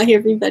right, bye,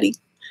 everybody.